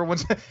off because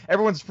everyone's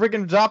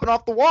freaking dropping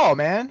off the wall,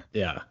 man.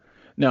 Yeah.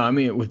 No, I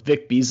mean with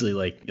Vic Beasley,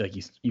 like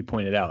you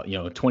pointed out,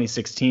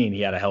 2016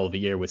 he had a hell of a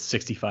year with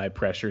 65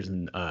 pressures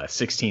and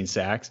 16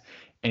 sacks,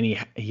 and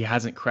he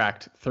hasn't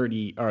cracked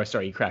 30. Or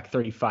sorry, he cracked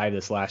 35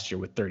 this last year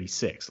with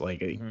 36.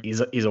 Like he's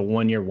a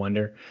 1 year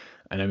wonder.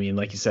 And I mean,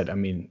 like you said, I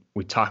mean,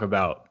 we talk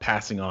about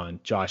passing on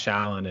Josh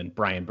Allen and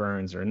Brian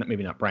Burns, or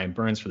maybe not Brian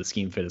Burns for the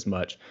scheme fit as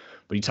much,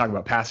 but you talk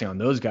about passing on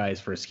those guys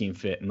for a scheme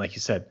fit. And like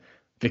you said,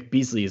 Vic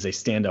Beasley is a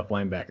stand-up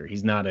linebacker.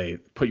 He's not a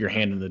put your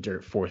hand in the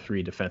dirt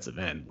 4-3 defensive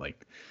end.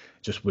 Like,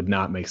 just would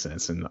not make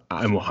sense. And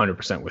I'm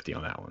 100% with you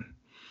on that one.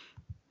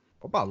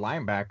 What about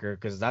linebacker?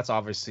 Because that's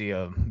obviously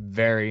a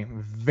very,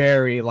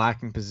 very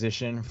lacking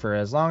position for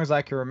as long as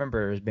I can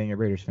remember as being a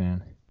Raiders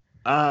fan.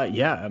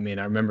 Yeah. I mean,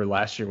 I remember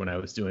last year when I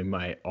was doing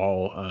my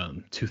all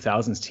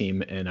 2000s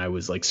team, and I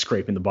was like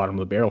scraping the bottom of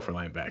the barrel for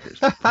linebackers.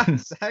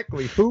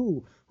 Exactly.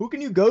 Who can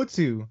you go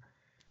to?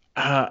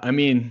 I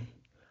mean,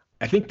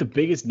 I think the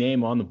biggest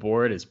name on the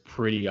board is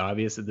pretty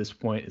obvious at this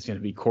point. It's going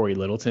to be Corey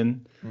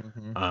Littleton.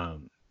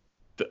 Mm-hmm.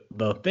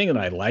 The thing that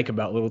I like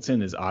about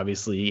Littleton is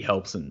obviously he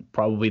helps in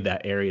probably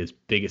that area's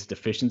biggest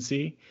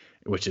deficiency,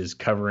 which is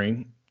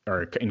covering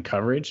or in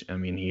coverage. I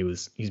mean,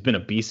 he's been a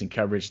beast in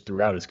coverage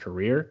throughout his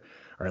career,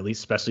 or at least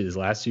especially his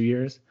last 2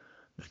 years.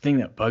 The thing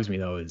that bugs me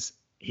though is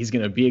he's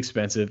going to be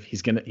expensive.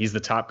 He's the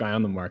top guy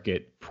on the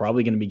market,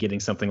 probably going to be getting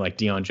something like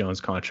Deion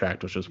Jones'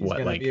 contract, which was he's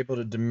going to be able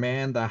to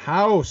demand the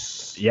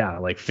house. Yeah,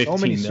 like 15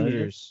 million.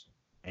 Suitors.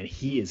 And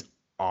he is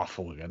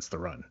awful against the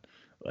run.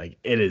 Like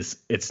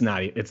it's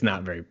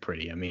not very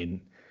pretty. I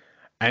mean,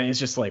 and it's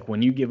just like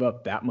when you give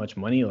up that much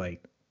money,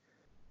 like,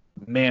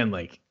 man,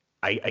 like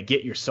I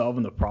get you're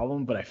solving the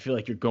problem, but I feel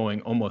like you're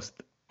going almost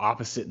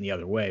opposite in the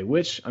other way,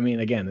 which, I mean,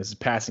 again, this is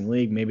passing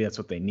league. Maybe that's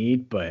what they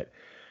need, but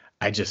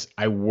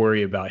I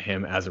worry about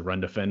him as a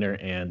run defender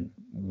and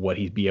what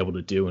he'd be able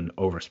to do in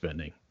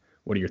overspending.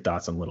 What are your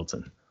thoughts on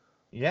Littleton?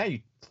 Yeah, you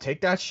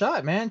take that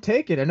shot, man.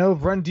 Take it. I know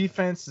run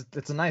defense,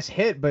 it's a nice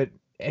hit, but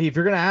hey, if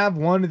you're going to have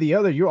one or the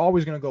other, you're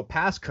always going to go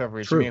pass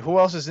coverage. True. I mean, who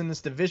else is in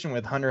this division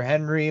with Hunter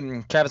Henry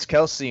and Travis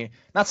Kelce?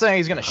 Not saying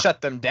he's going to shut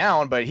them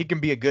down, but he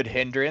can be a good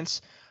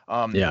hindrance.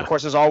 Of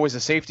course, there's always the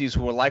safeties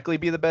who will likely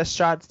be the best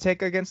shot to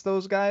take against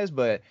those guys,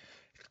 but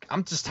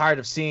I'm just tired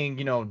of seeing,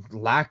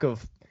 lack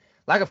of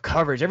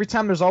coverage. Every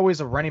time there's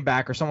always a running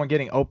back or someone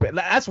getting open.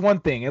 That's one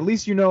thing. At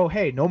least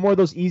hey, no more of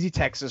those easy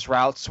Texas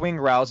routes, swing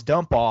routes,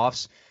 dump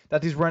offs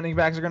that these running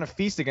backs are going to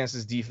feast against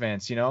this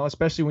defense,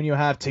 especially when you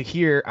have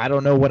Tahir, I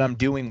don't know what I'm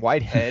doing,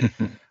 Whitehead.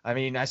 I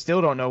mean, I still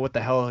don't know what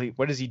the hell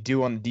what does he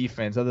do on the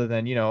defense other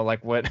than,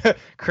 like what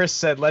Chris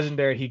said,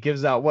 legendary. He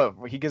gives out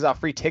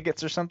free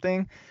tickets or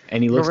something.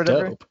 And he looks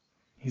dope.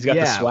 He's got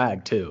the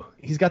swag too.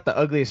 He's got the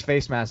ugliest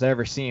face mask I've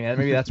ever seen. And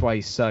maybe that's why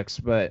he sucks,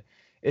 but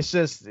it's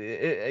just,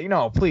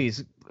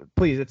 please,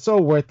 it's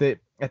so worth it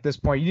at this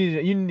point. You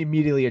need to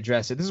immediately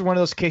address it. This is one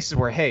of those cases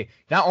where, hey,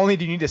 not only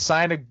do you need to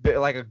sign a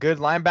good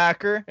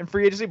linebacker in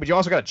free agency, but you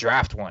also got to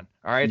draft one.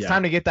 All right, it's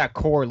time to get that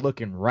core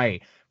looking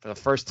right for the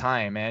first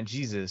time, man.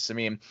 Jesus, I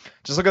mean,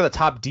 just look at the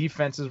top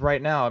defenses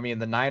right now. I mean,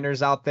 the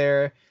Niners out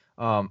there,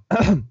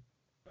 the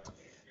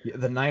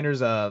Niners,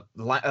 the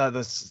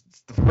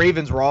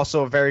Ravens were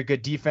also a very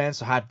good defense.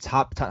 So had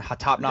top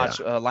notch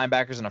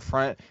linebackers in the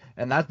front,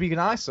 and that'd be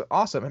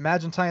awesome.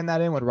 Imagine tying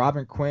that in with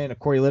Robin Quinn,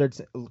 Corey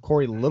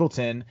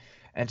Littleton,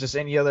 and just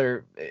any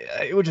other.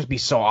 It would just be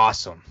so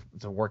awesome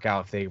to work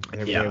out if they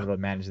were able to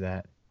manage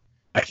that.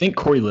 I think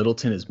Corey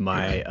Littleton is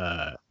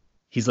my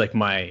he's like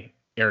my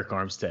Eric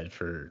Armstead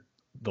for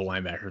the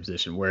linebacker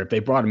position, where if they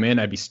brought him in,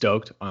 I'd be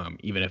stoked,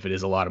 even if it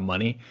is a lot of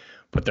money.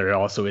 But there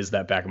also is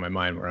that back of my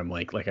mind where I'm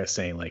like I was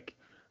saying, like,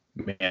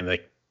 man,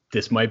 like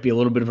this might be a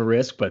little bit of a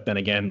risk, but then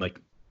again, like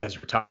as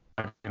we're talking,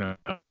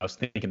 I was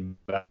thinking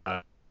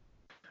about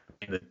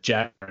the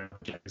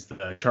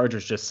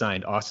Chargers just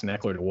signed Austin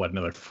Eckler to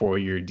another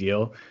 4-year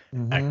deal.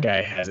 Mm-hmm. That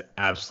guy has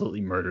absolutely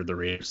murdered the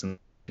Raiders in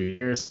 2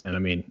 years, and I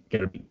mean,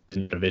 gonna be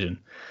in the division.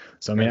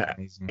 So I mean,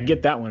 I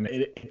get that one.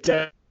 It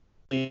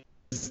definitely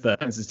the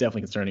defense is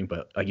definitely concerning,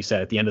 but like you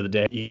said, at the end of the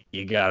day,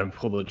 you got to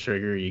pull the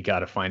trigger. You got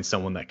to find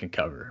someone that can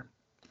cover.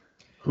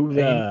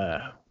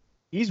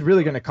 He's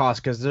really going to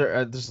cost because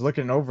they're just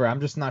looking over.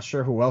 I'm just not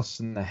sure who else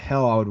in the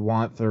hell I would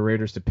want the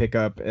Raiders to pick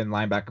up in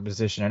linebacker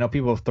position. I know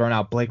people have thrown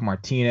out Blake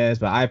Martinez,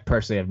 but I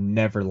personally have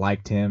never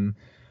liked him.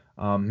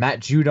 Matt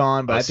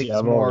Judon, but I think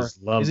he's more.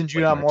 Isn't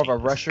Judon more of a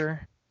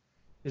rusher?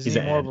 Is he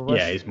more of a rusher?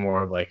 Yeah, he's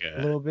more of like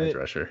a little bit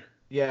rusher.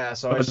 Yeah,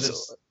 so it's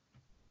just.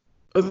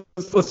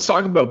 Let's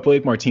talk about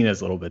Blake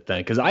Martinez a little bit then,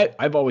 because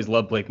I've always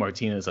loved Blake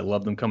Martinez. I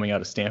love them coming out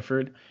of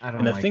Stanford.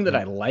 And the thing that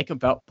I like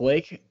about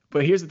Blake,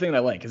 but here's the thing that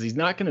I like, because he's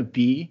not going to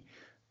be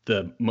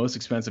the most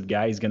expensive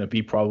guy. He's going to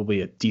be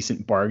probably a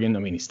decent bargain. I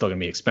mean, he's still going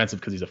to be expensive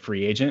because he's a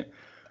free agent. I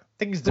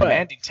think he's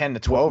demanding 10 to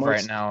 12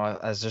 right now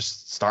as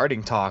just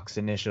starting talks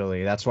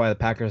initially. That's why the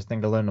Packers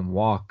think to let him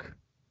walk.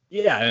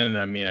 Yeah, and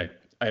I mean,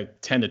 I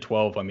 10 to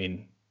 12. I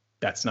mean,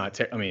 that's not.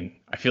 I mean,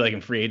 I feel like in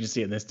free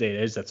agency in this day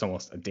and age, that's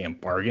almost a damn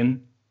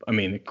bargain. I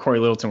mean, Corey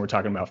Littleton, we're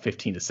talking about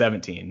 15 to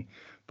 17,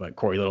 but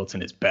Corey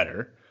Littleton is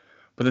better.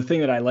 But the thing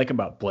that I like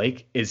about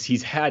Blake is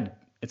he's had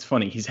it's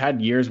funny. He's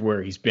had years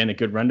where he's been a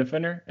good run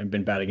defender and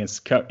been bad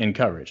against in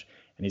coverage,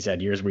 and he's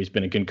had years where he's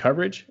been a good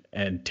coverage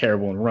and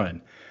terrible in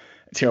run,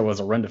 terrible as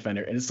a run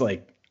defender. And it's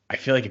like I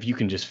feel like if you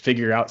can just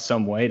figure out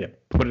some way to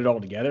put it all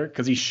together,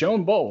 because he's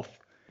shown both.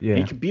 Yeah.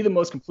 He could be the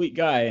most complete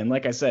guy, and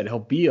like I said, he'll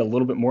be a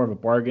little bit more of a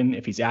bargain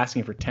if he's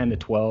asking for 10 to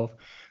 12.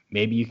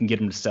 Maybe you can get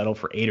him to settle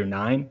for 8 or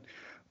 9,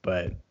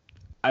 but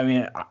I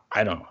mean,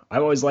 I don't know.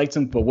 I've always liked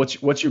him, but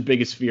what's your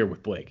biggest fear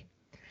with Blake?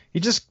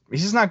 He's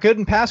just not good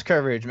in pass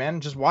coverage,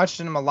 man. Just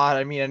watching him a lot.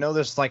 I mean, I know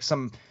there's like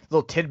some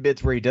little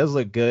tidbits where he does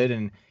look good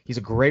and he's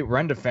a great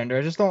run defender.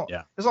 I just don't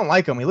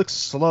like him. He looks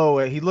slow.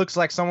 He looks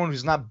like someone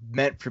who's not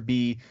meant for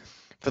the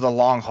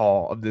long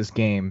haul of this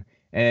game.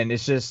 And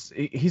it's just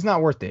he's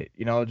not worth it.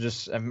 You know,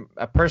 just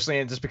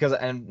personally, just because,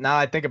 and now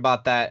I think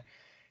about that,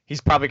 he's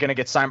probably going to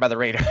get signed by the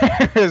Raiders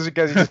because he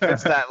just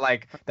fits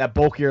that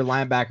bulkier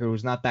linebacker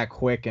who's not that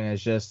quick and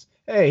is just,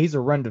 hey, he's a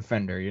run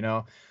defender, you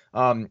know.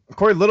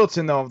 Corey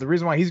Littleton, though, the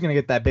reason why he's going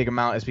to get that big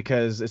amount is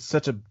because it's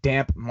such a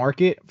damp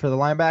market for the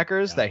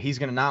linebackers that he's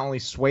going to not only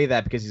sway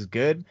that because he's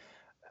good,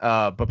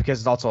 but because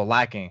it's also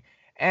lacking.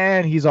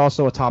 And he's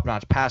also a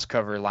top-notch pass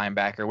cover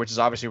linebacker, which is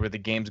obviously where the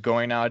game's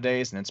going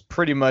nowadays, and it's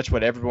pretty much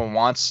what everyone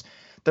wants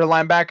their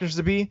linebackers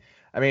to be.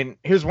 I mean,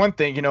 here's one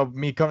thing, you know,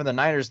 me covering the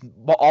Niners,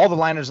 all the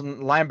Niners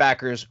and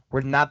linebackers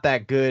were not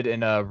that good in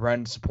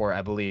run support,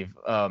 I believe.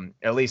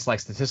 At least like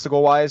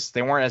statistical wise,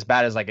 they weren't as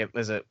bad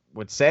as it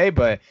would say,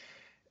 but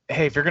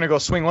hey, if you're going to go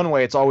swing one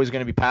way, it's always going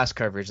to be pass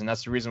coverage. And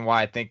that's the reason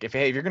why I think if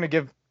you're going to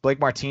give Blake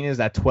Martinez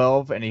that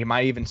 12 and he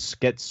might even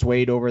get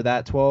swayed over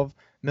that 12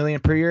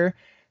 million per year,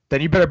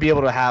 then you better be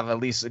able to have at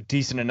least a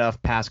decent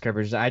enough pass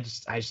coverage. I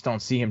just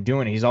don't see him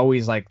doing it. He's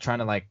always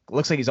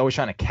looks like he's always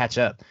trying to catch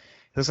up.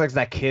 He looks like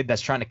that kid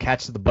that's trying to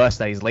catch the bus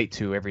that he's late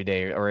to every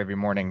day or every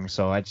morning.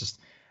 So I just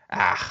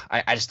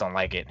don't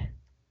like it.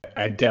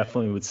 I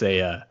definitely would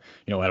say, out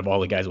of all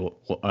the guys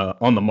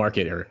on the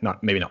market, or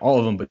maybe not all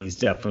of them, but he's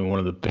definitely one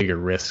of the bigger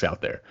risks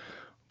out there.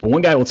 But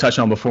one guy we'll touch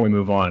on before we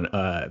move on,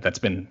 that's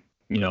been,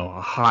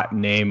 a hot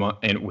name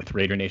with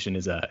Raider Nation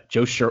is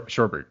Joe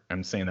Schobert.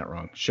 I'm saying that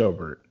wrong.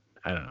 Schobert.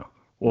 I don't know.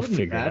 We'll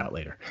figure it out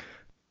later.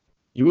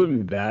 You wouldn't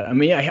be bad. I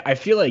mean, I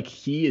feel like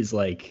he is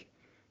like,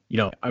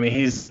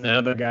 he's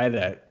another guy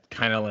that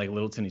kind of like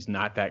Littleton. He's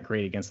not that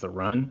great against the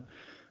run,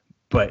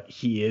 but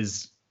he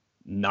is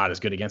not as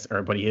good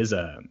but he is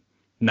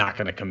not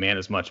going to command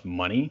as much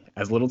money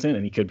as Littleton,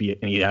 and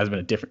he has been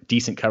a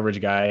decent coverage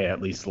guy.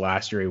 At least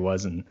last year he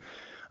was, and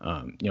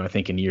I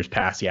think in years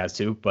past he has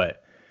too.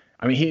 But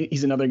I mean,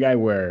 he's another guy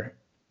where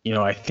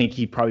I think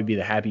he'd probably be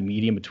the happy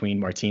medium between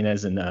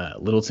Martinez and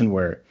Littleton,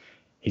 where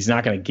he's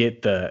not going to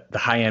get the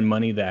high end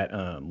money that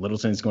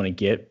Littleton is going to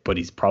get, but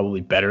he's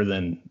probably better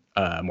than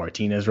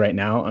Martinez right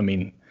now. I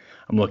mean,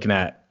 I'm looking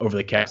at over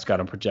the cap, got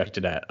him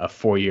projected at a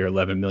 4-year,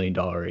 $11 million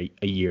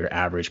a year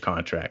average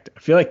contract. I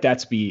feel like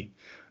that'd be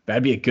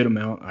a good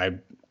amount.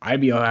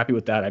 I'd be happy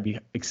with that. I'd be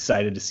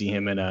excited to see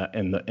him in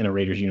a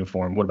Raiders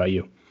uniform. What about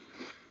you?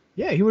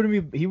 Yeah, he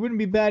wouldn't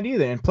be bad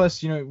either. And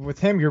plus, with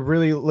him, you're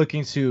really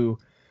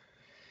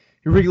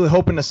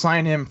hoping to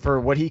sign him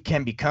for what he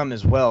can become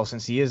as well,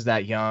 since he is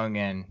that young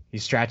and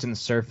he's scratching the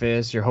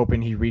surface. You're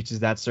hoping he reaches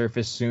that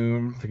surface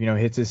soon,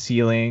 hits his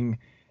ceiling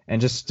and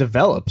just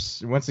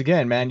develops. Once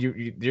again, man,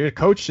 your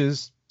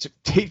coaches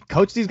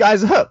coach these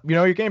guys up.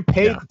 You're getting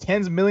paid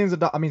the millions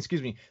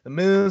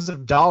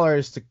of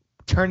dollars to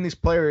turn these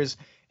players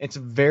into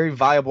very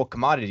viable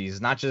commodities.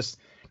 Not just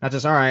all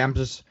right, I'm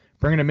just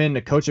bringing him in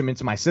to coach him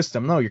into my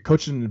system. No, you're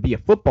coaching him to be a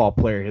football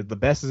player. The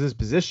best is his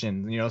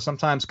position.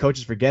 Sometimes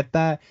coaches forget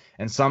that,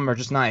 and some are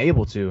just not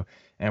able to.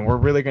 And we're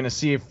really going to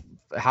see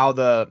how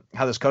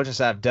this coaching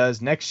staff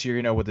does next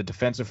year. With the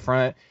defensive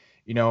front,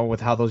 with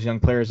how those young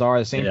players are.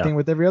 The same thing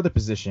with every other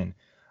position.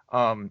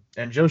 And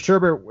Joe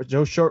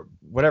Schobert,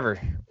 whatever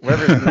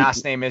his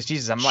last name is.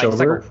 Jesus, I'm like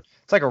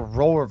it's like a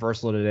role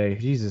reversal today.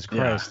 Jesus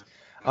Christ.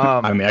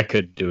 Yeah. I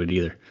couldn't do it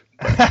either.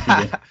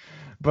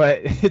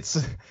 But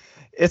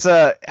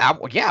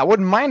I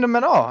wouldn't mind him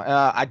at all.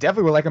 I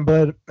definitely would like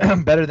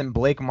him better than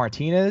Blake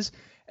Martinez.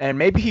 And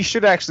maybe he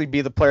should actually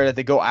be the player that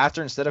they go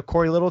after instead of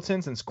Corey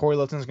Littleton, since Corey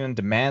Littleton's going to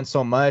demand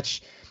so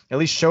much. At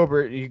least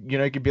Schobert, you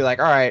could be like,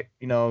 all right,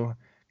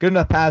 good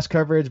enough pass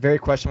coverage, very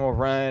questionable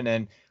run,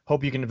 and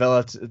hope you can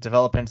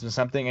develop into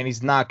something. And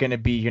he's not going to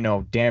be,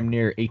 damn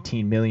near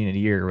 $18 million a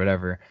year or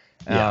whatever.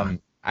 Yeah.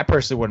 I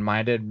personally wouldn't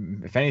mind it.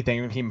 If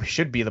anything, he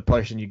should be the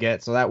person you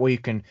get, so that way you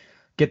can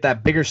get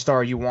that bigger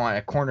star you want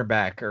at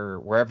cornerback or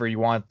wherever you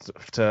want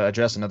to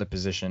address another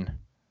position.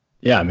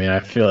 Yeah, I mean,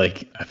 I feel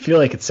like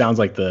it sounds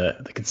like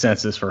the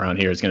consensus for around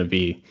here is going to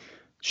be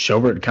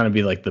Schobert to kind of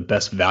be like the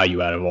best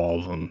value out of all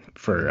of them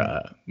for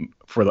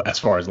as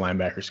far as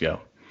linebackers go.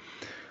 All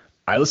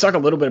right, let's talk a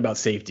little bit about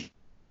safety.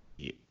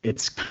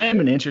 It's kind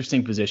of an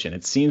interesting position.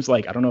 It seems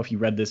like, I don't know if you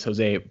read this,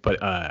 Jose, but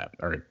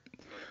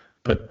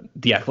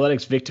the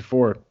Athletics' Vic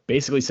Tafur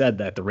basically said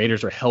that the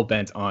Raiders are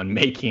hell-bent on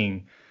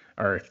making,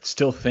 or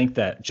still think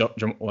that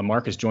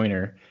LaMarcus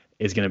Joyner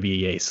is going to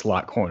be a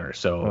slot corner.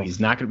 So he's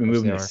not going to be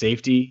moving to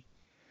safety.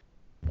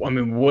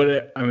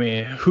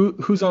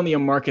 Who's on the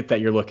market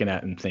that you're looking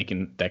at and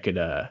thinking that could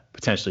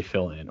potentially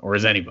fill in, or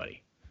is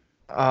anybody?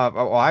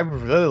 Well, I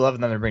would really love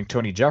them to bring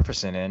Tony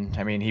Jefferson in.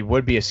 I mean, he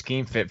would be a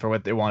scheme fit for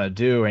what they want to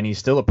do, and he's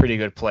still a pretty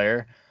good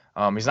player.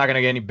 He's not going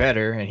to get any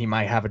better, and he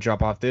might have a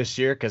drop off this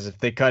year because if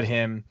they cut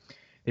him,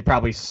 they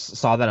probably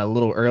saw that a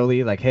little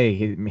early. Like, hey,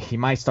 he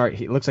might start.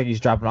 He looks like he's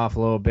dropping off a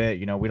little bit.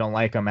 You know, we don't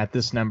like him at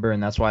this number,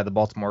 and that's why the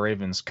Baltimore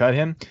Ravens cut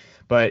him.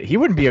 But he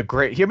wouldn't be a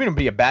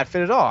bad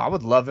fit at all. I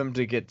would love him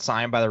to get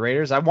signed by the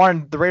Raiders. I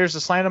wanted the Raiders to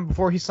sign him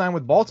before he signed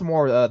with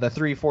Baltimore the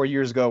 3-4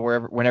 years ago,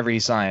 whenever he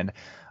signed.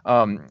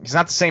 He's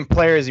not the same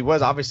player as he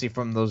was, obviously,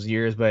 from those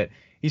years, but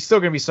he's still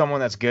going to be someone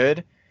that's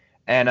good.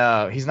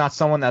 And he's not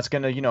someone that's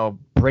going to,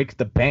 break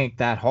the bank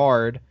that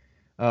hard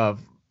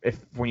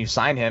when you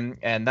sign him.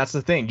 And that's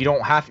the thing. You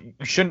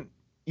shouldn't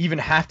even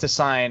have to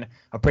sign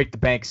a break the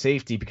bank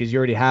safety because you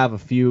already have a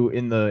few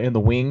in the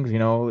wings.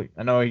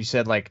 I know you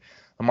said like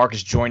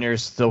Marcus Joyner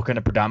is still going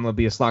to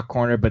predominantly be a slot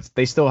corner, but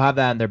they still have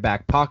that in their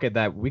back pocket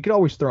that we could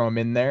always throw him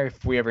in there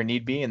if we ever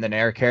need be. And then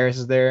Eric Harris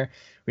is there.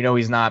 We know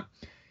he's a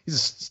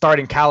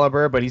starting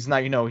caliber, but he's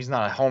not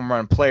a home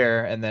run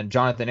player. And then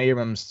Jonathan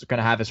Abrams is going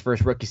to have his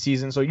first rookie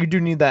season. So you do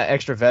need that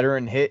extra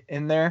veteran hit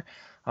in there.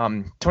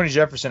 Tony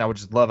Jefferson, I would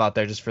just love out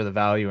there just for the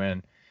value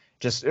and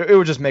it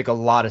would just make a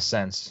lot of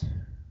sense.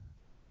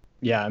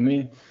 Yeah. I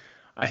mean,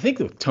 I think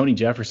with Tony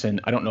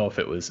Jefferson, I don't know if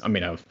it was, I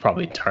was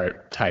probably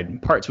tied in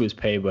part to his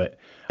pay, but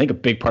I think a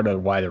big part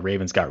of why the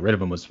Ravens got rid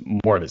of him was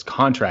more of his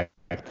contract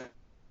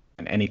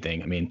than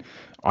anything. I mean,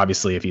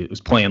 obviously, if he was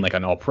playing like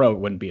an all-pro, it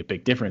wouldn't be a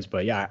big difference.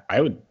 But yeah,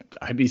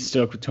 I'd be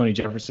stoked with Tony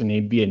Jefferson.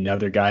 He'd be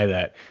another guy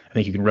that I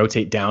think you can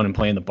rotate down and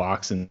play in the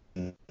box and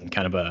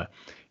kind of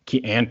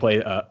and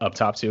play up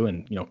top too.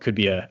 And could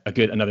be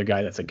another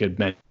guy that's a good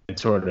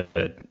mentor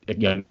to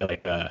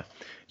like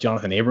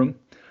Jonathan Abram.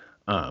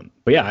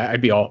 But yeah,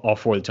 I'd be all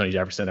for the Tony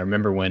Jefferson. I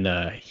remember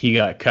when he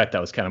got cut,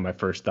 that was kind of my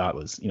first thought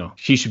was,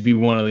 he should be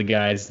one of the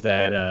guys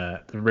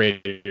that the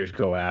Raiders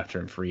go after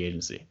in free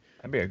agency.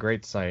 That'd be a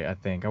great sight, I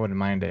think. I wouldn't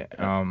mind it.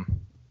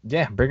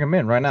 Yeah, bring him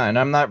in right now. And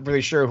I'm not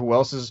really sure who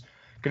else is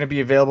going to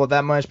be available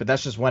that much, but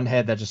that's just one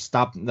head that just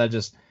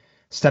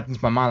stepped into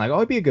my mind. Like,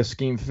 it'd be a good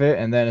scheme fit.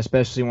 And then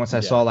especially once I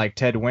saw like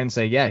Ted Wynn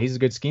say, yeah, he's a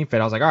good scheme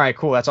fit, I was like, all right,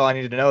 cool. That's all I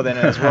needed to know then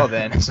as well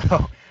then.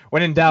 So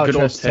when in doubt,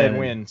 trust Ted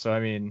Wynn. So, I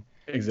mean,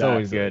 exactly. It's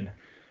always good.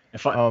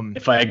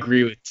 If I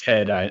agree with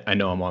Ted, I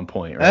know I'm on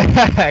point,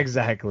 right?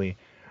 Exactly.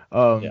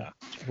 Yeah.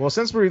 Well,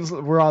 since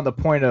we're on the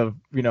point of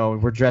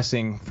we're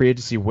addressing free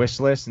agency wish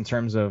list in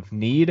terms of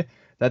need,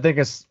 I think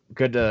it's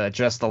good to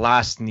address the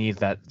last need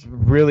that's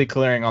really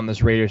clearing on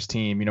this Raiders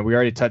team. We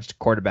already touched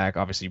quarterback.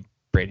 Obviously,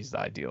 Brady's the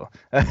ideal.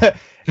 All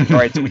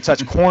right, we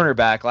touched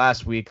cornerback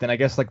last week. Then I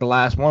guess like the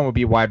last one would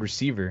be wide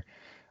receiver,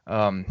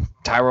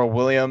 Tyrell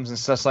Williams and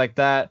stuff like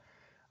that.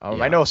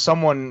 I know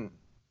someone.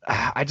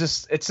 It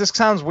just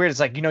sounds weird.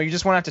 It's like you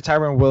just went after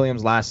Tyrell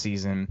Williams last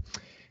season.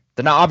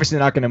 They're obviously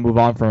not going to move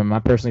on from him. I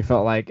personally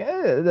felt like,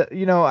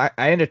 I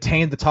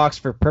entertained the talks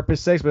for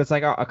purpose sakes, but it's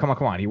like, oh, come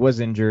on. He was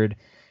injured,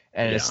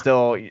 and it's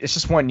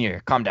just 1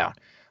 year. Calm down.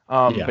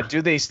 But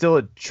do they still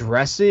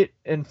address it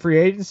in free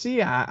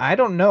agency? I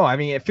don't know. I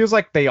mean, it feels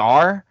like they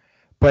are,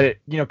 but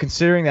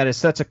considering that it's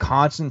such a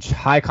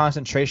high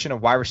concentration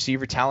of wide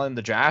receiver talent in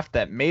the draft,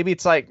 that maybe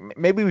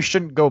we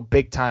shouldn't go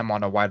big time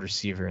on a wide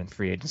receiver in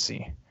free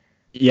agency.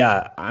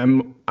 Yeah,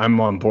 I'm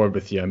on board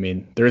with you. I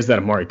mean, there is that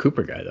Amari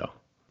Cooper guy though.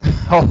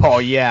 Oh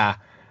yeah,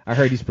 I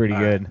heard he's pretty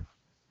good.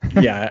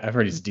 Yeah, I've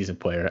heard he's a decent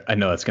player. I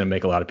know that's going to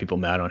make a lot of people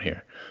mad on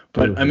here,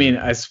 but I mean,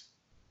 as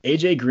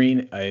AJ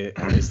Green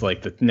is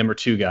like the number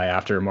 2 guy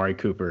after Amari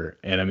Cooper,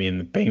 and I mean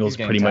the Bengals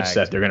pretty much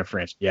said they're going to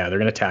franchise. Yeah, they're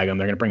going to tag him.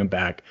 They're going to bring him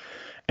back,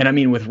 and I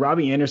mean with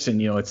Robbie Anderson,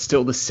 it's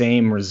still the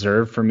same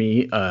reserve for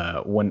me.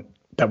 When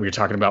that we were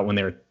talking about when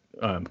they were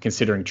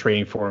considering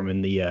trading for him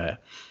in the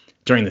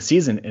during the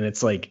season, and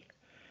it's like.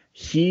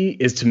 He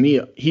is, to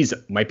me,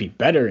 might be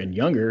better and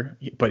younger,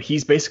 but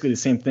he's basically the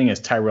same thing as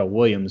Tyrell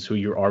Williams, who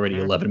you're already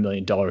 $11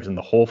 million in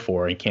the hole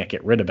for and can't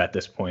get rid of at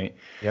this point.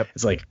 Yep.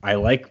 It's like I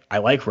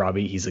like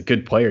Robbie. He's a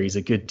good player. He's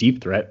a good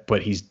deep threat,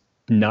 but he's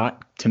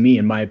not, to me,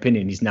 in my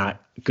opinion, he's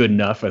not good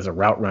enough as a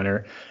route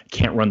runner.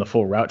 Can't run the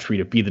full route tree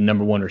to be the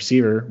number 1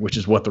 receiver, which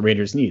is what the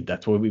Raiders need.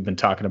 That's what we've been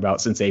talking about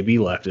since AB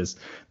left, is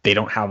they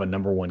don't have a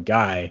number 1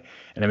 guy.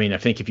 And I mean, I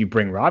think if you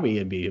bring Robbie,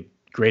 it'd be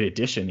great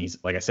addition. He's,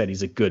 like I said,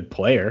 he's a good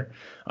player.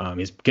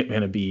 He's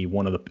going to be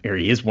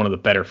he is one of the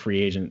better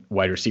free agent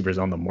wide receivers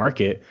on the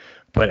market.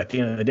 But at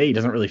the end of the day, he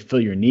doesn't really fill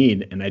your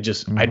need. And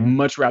I'd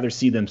much rather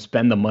see them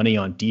spend the money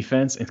on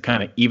defense and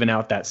kind of even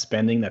out that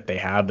spending that they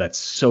have that's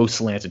so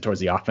slanted towards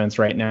the offense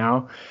right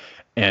now,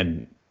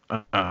 and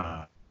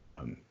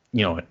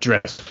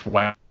address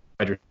wide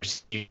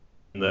receiver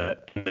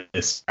in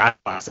this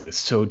class that is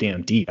so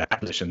damn deep at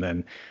that position,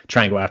 then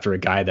try and go after a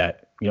guy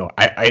that.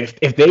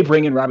 If they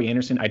bring in Robbie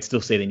Anderson, I'd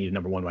still say they need a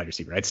number 1 wide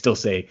receiver. I'd still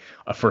say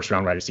a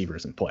first-round wide receiver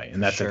is in play,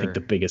 and that's I think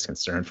the biggest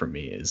concern for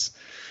me is,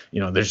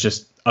 there's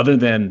just other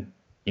than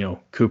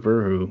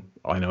Cooper, who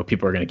I know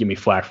people are going to give me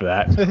flack for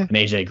that. And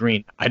AJ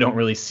Green, I don't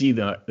really see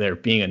there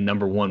being a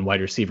number one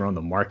wide receiver on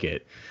the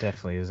market.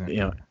 Definitely isn't. You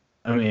know,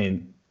 I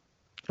mean,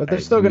 but they're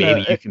still gonna.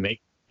 Maybe you can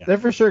make. Yeah. They're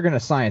for sure gonna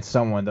sign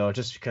someone though,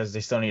 just because they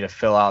still need to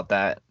fill out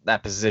that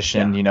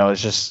position. Yeah. You know,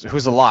 it's just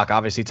who's the lock?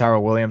 Obviously,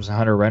 Tyrell Williams and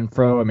Hunter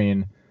Renfrow. I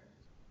mean,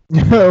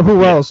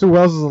 who else? Who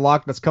else is a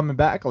lock that's coming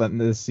back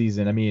this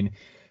season? I mean,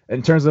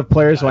 in terms of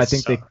players who I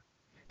think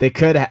they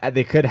could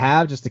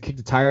have just to kick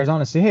the tires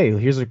on and say, hey,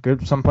 here's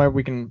some player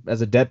we can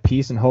as a depth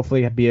piece and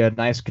hopefully be a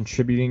nice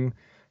contributing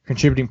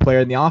player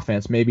in the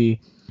offense.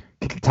 Maybe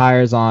kick the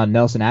tires on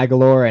Nelson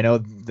Aguilar. I know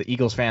the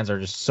Eagles fans are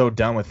just so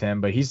done with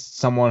him, but he's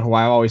someone who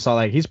I always saw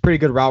like he's a pretty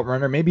good route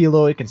runner, maybe a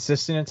little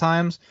inconsistent at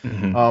times.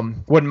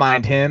 Mm-hmm. Wouldn't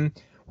mind him.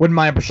 Wouldn't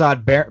mind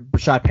Brashad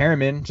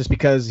Perriman just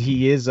because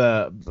he is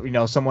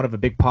somewhat of a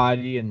big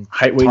body and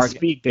height, weight,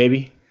 speed,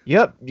 baby.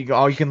 Yep, you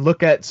can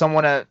look at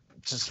someone at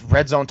just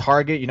red zone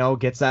target,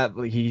 gets that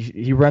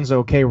he runs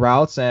okay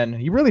routes and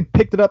he really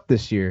picked it up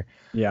this year.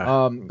 Yeah.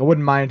 I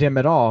wouldn't mind him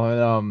at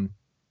all.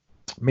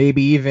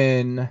 Maybe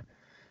even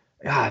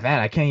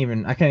I can't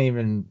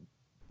even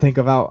think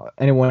about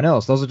anyone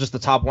else. Those are just the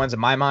top ones in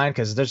my mind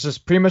because there's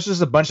just pretty much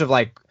just a bunch of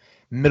like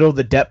middle of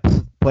the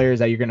depth players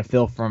that you're going to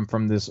fill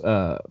from this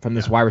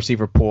wide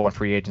receiver pool in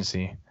free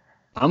agency.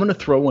 I'm going to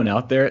throw one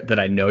out there that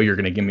I know you're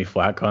going to give me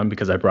flack on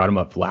because I brought him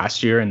up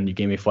last year and you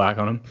gave me flack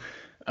on him.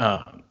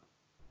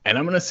 And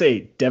I'm going to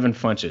say Devin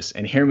Funchess,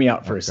 and hear me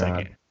out for a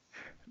second.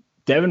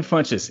 Devin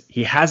Funchess,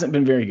 he hasn't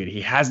been very good. He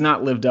has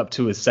not lived up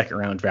to his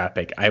second-round draft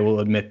pick. I will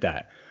admit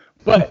that.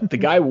 But the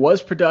guy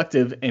was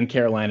productive in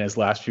Carolina his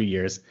last few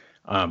years.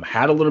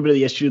 Had a little bit of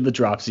the issue of the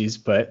dropsies,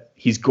 but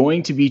he's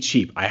going to be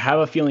cheap. I have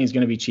a feeling he's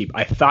going to be cheap.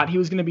 I thought he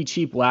was going to be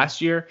cheap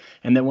last year,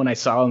 and then when I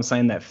saw him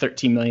sign that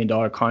 $13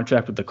 million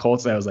contract with the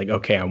Colts, I was like,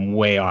 okay, I'm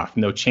way off.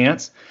 No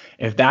chance.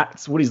 If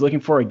that's what he's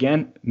looking for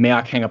again,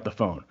 Mayock, hang up the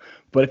phone.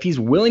 But if he's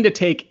willing to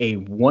take a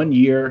 1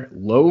 year,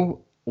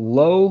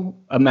 low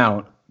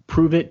amount,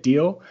 prove it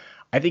deal,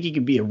 I think he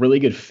could be a really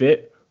good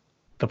fit.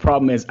 The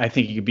problem is I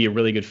think he could be a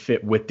really good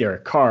fit with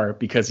Derek Carr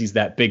because he's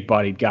that big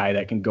bodied guy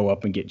that can go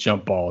up and get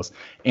jump balls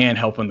and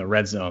help in the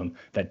red zone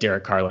that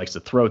Derek Carr likes to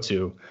throw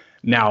to.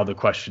 Now the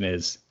question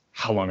is,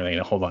 how long are they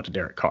going to hold on to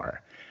Derek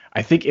Carr?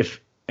 I think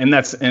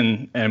that's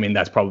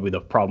probably the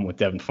problem with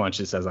Devin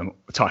Funchess as I'm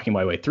talking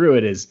my way through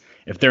it is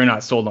if they're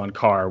not sold on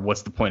Carr,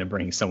 what's the point of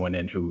bringing someone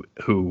in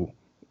who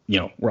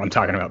where I'm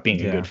talking about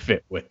being a good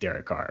fit with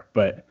Derek Carr.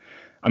 But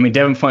I mean,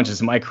 Devin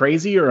Funchess, am I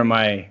crazy or am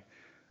I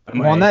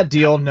on that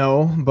deal?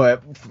 No,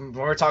 but when we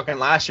were talking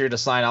last year to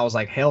sign, I was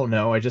like, hell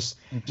no. I just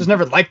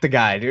never liked the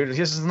guy, dude. He's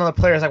just another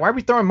player. It's like, why are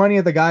we throwing money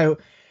at the guy who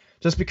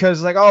just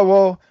because like, oh,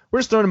 well, we're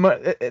just throwing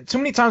money. Too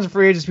many times in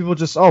free agents, people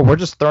just, we're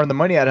just throwing the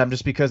money at him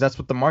just because that's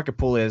what the market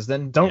pool is.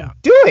 Then don't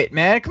do it,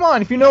 man. Come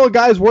on. If you know a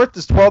guy's worth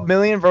is $12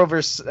 million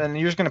and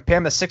you're just going to pay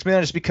him the $6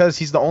 million just because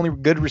he's the only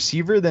good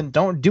receiver, then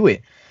don't do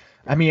it.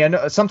 I mean, I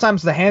know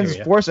sometimes the hands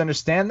is forced to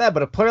understand that,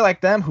 but a player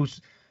like them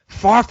who's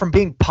far from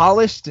being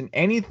polished in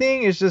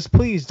anything is just,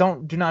 please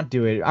do not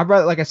do it. I'd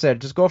rather, like I said,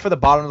 just go for the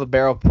bottom of the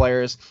barrel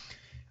players.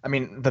 I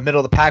mean, the middle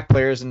of the pack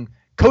players and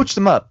coach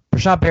them up.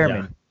 Brashad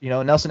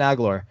Perriman, Nelson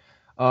Aguilar.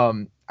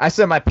 I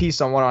said my piece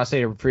on what I want to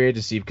say to free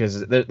agency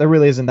because there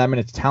really isn't that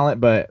many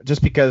talent, but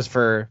just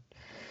for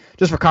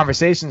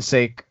conversation's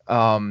sake,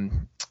 what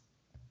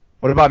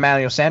about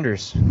Emmanuel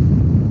Sanders?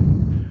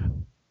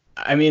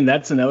 I mean,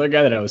 that's another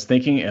guy that I was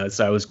thinking as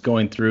I was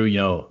going through,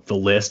 the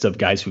list of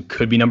guys who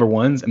could be number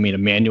ones. I mean,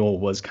 Emmanuel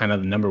was kind of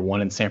the number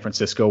one in San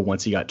Francisco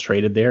once he got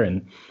traded there,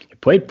 and he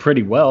played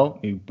pretty well.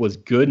 He was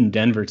good in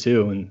Denver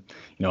too, and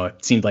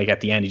it seemed like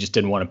at the end he just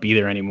didn't want to be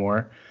there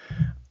anymore.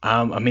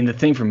 I mean, the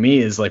thing for me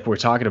is like we're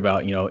talking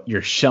about,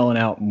 you're shelling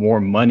out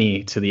more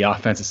money to the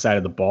offensive side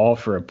of the ball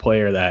for a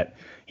player that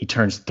he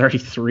turns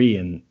 33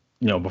 and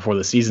before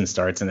the season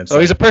starts, and it's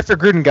he's a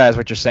perfect Gruden guy, is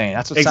what you're saying.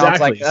 That's what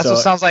sounds like. That's what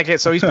sounds like it.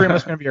 So he's pretty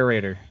much going to be a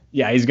Raider.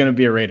 Yeah, he's going to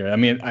be a Raider. I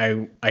mean,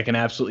 I can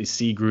absolutely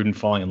see Gruden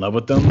falling in love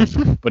with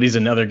them, but he's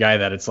another guy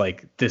that it's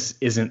like this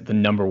isn't the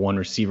number one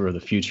receiver of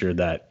the future.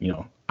 That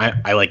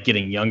I like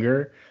getting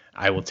younger.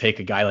 I will take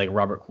a guy like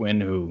Robert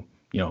Quinn who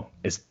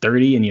is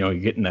 30, and you're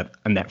getting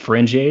that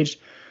fringe age,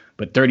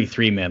 but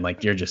 33, man,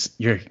 like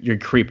you're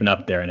creeping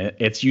up there, and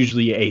it's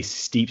usually a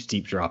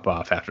steep drop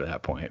off after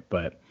that point.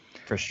 But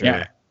for sure.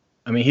 Yeah.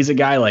 I mean, he's a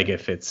guy like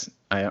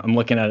I'm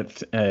looking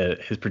at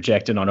his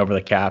projected on over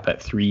the cap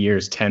at 3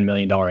 years, $10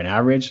 million in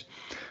average.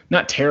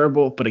 Not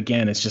terrible, but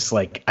again, it's just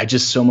like I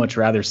just so much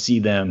rather see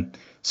them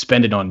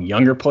spend it on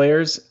younger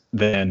players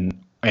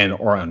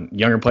or on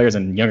younger players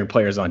and younger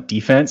players on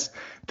defense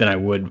than I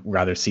would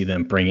rather see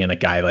them bring in a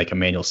guy like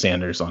Emmanuel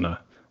Sanders on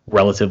a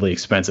relatively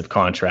expensive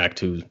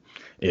contract who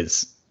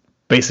is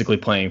basically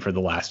playing for the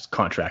last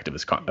contract of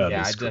his I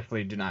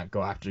definitely do not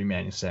go after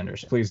Emmanuel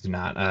Sanders. Please do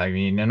not. I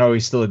mean, I know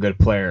he's still a good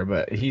player,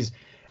 but and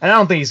I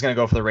don't think he's going to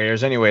go for the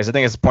Raiders anyways. I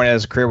think it's the point of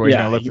his career where he's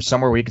going to look for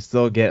somewhere where he can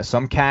still get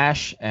some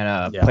cash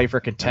and play for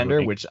a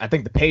contender, which I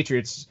think the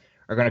Patriots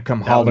are going to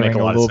come hollering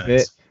a little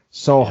bit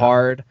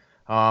hard.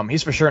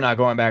 He's for sure not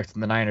going back to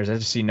the Niners. I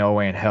just see no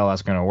way in hell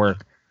that's going to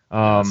work.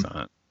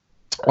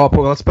 Well,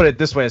 let's put it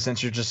this way: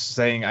 since you're just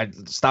saying I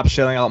stop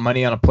shelling out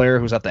money on a player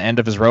who's at the end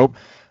of his rope,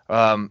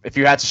 if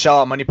you had to shell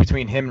out money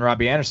between him and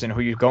Robbie Anderson, who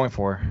are you going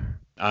for?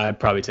 I'd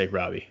probably take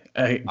Robbie.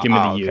 Give me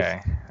the youth.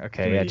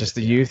 Okay, yeah, just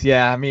the youth.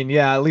 Yeah, I mean,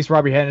 yeah, at least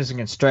Robbie Anderson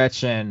can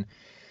stretch, and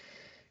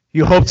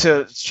you hope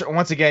to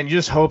once again, you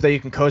just hope that you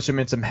can coach him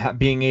into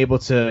being able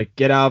to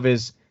get out of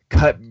his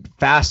cut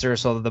faster,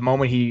 so that the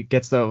moment he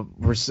gets the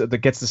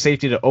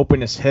safety to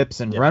open his hips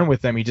and run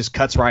with them, he just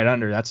cuts right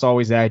under. That's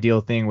always the ideal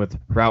thing with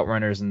route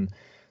runners, and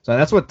so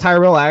that's what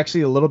Tyrell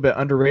actually a little bit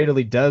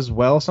underratedly does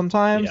well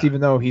sometimes,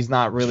 even though he's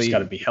not really. He's got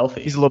to be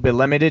healthy. He's a little bit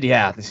limited.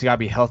 Yeah, he's got to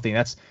be healthy.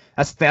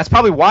 That's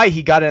probably why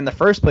he got it in the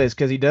first place,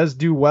 because he does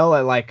do well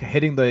at like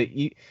hitting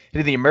the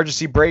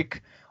emergency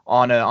brake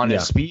on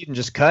his speed and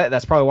just cut.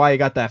 That's probably why he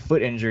got that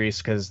foot injuries,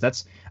 because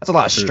that's a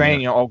lot of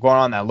strain, all going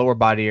on in that lower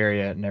body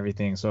area and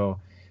everything.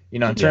 So,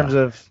 in terms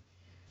of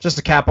just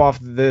to cap off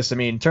this, I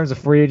mean, in terms of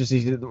free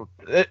agency,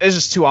 it's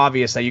just too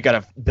obvious that you got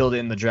to build it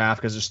in the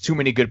draft, because there's too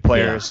many good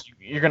players.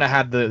 You're gonna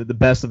have the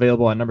best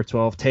available at number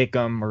 12, take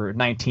them, or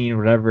 19,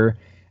 whatever.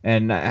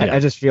 And I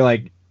just feel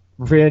like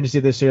free agency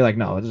this year, like,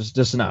 no,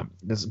 just enough.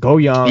 Just go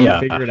young,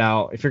 figure it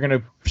out. If you're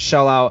gonna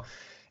shell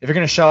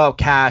out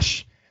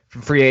cash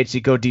from free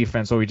agency, go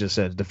defense. What we just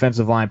said,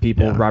 defensive line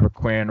people, Robert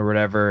Quinn or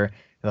whatever.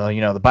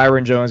 The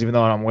Byron Jones, even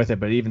though I'm with it,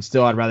 but even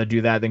still, I'd rather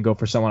do that than go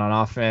for someone on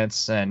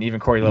offense, and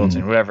even Corey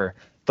Littleton, whatever.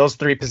 Those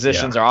three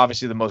positions are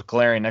obviously the most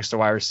glaring next to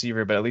wide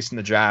receiver, but at least in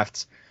the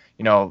draft,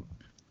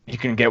 you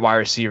can get wide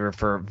receiver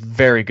for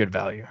very good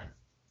value.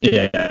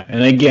 Yeah,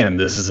 and again,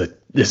 this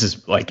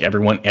is like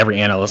every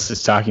analyst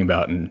is talking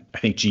about, and I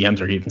think GMs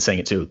are even saying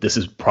it too. This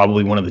is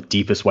probably one of the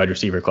deepest wide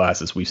receiver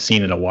classes we've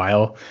seen in a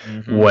while.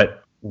 Mm-hmm.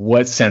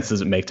 What sense does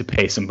it make to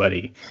pay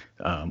somebody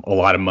a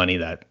lot of money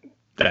that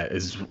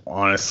is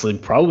honestly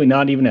probably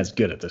not even as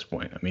good at this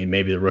point? I mean,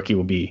 maybe the rookie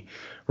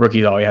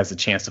always has a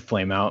chance to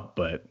flame out,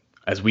 but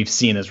as we've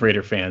seen as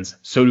Raider fans,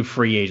 so do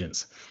free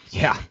agents.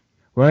 Yeah.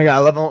 We only got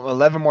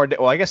 11 more days.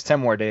 Well, I guess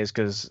 10 more days,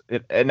 because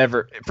it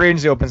never – free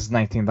agency opens the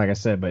 19th, like I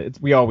said, but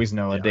we always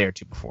know a day or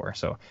two before.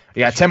 So,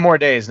 10 more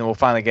days, and we'll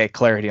finally get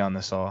clarity on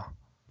this all.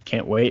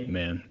 Can't wait,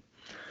 man.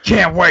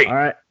 Can't wait. All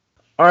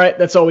right.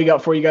 That's all we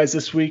got for you guys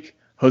this week.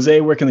 Jose,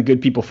 where can the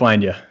good people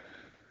find you?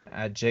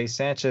 At J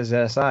Sanchez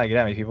SI. Get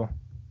at me, people.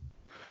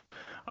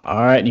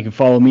 All right. And you can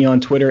follow me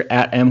on Twitter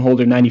at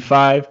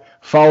mholder95.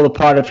 Follow the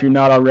pod if you're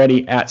not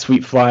already at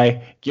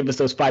Sweetfly. Give us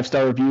those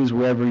 5-star reviews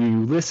wherever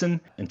you listen.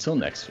 Until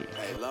next week.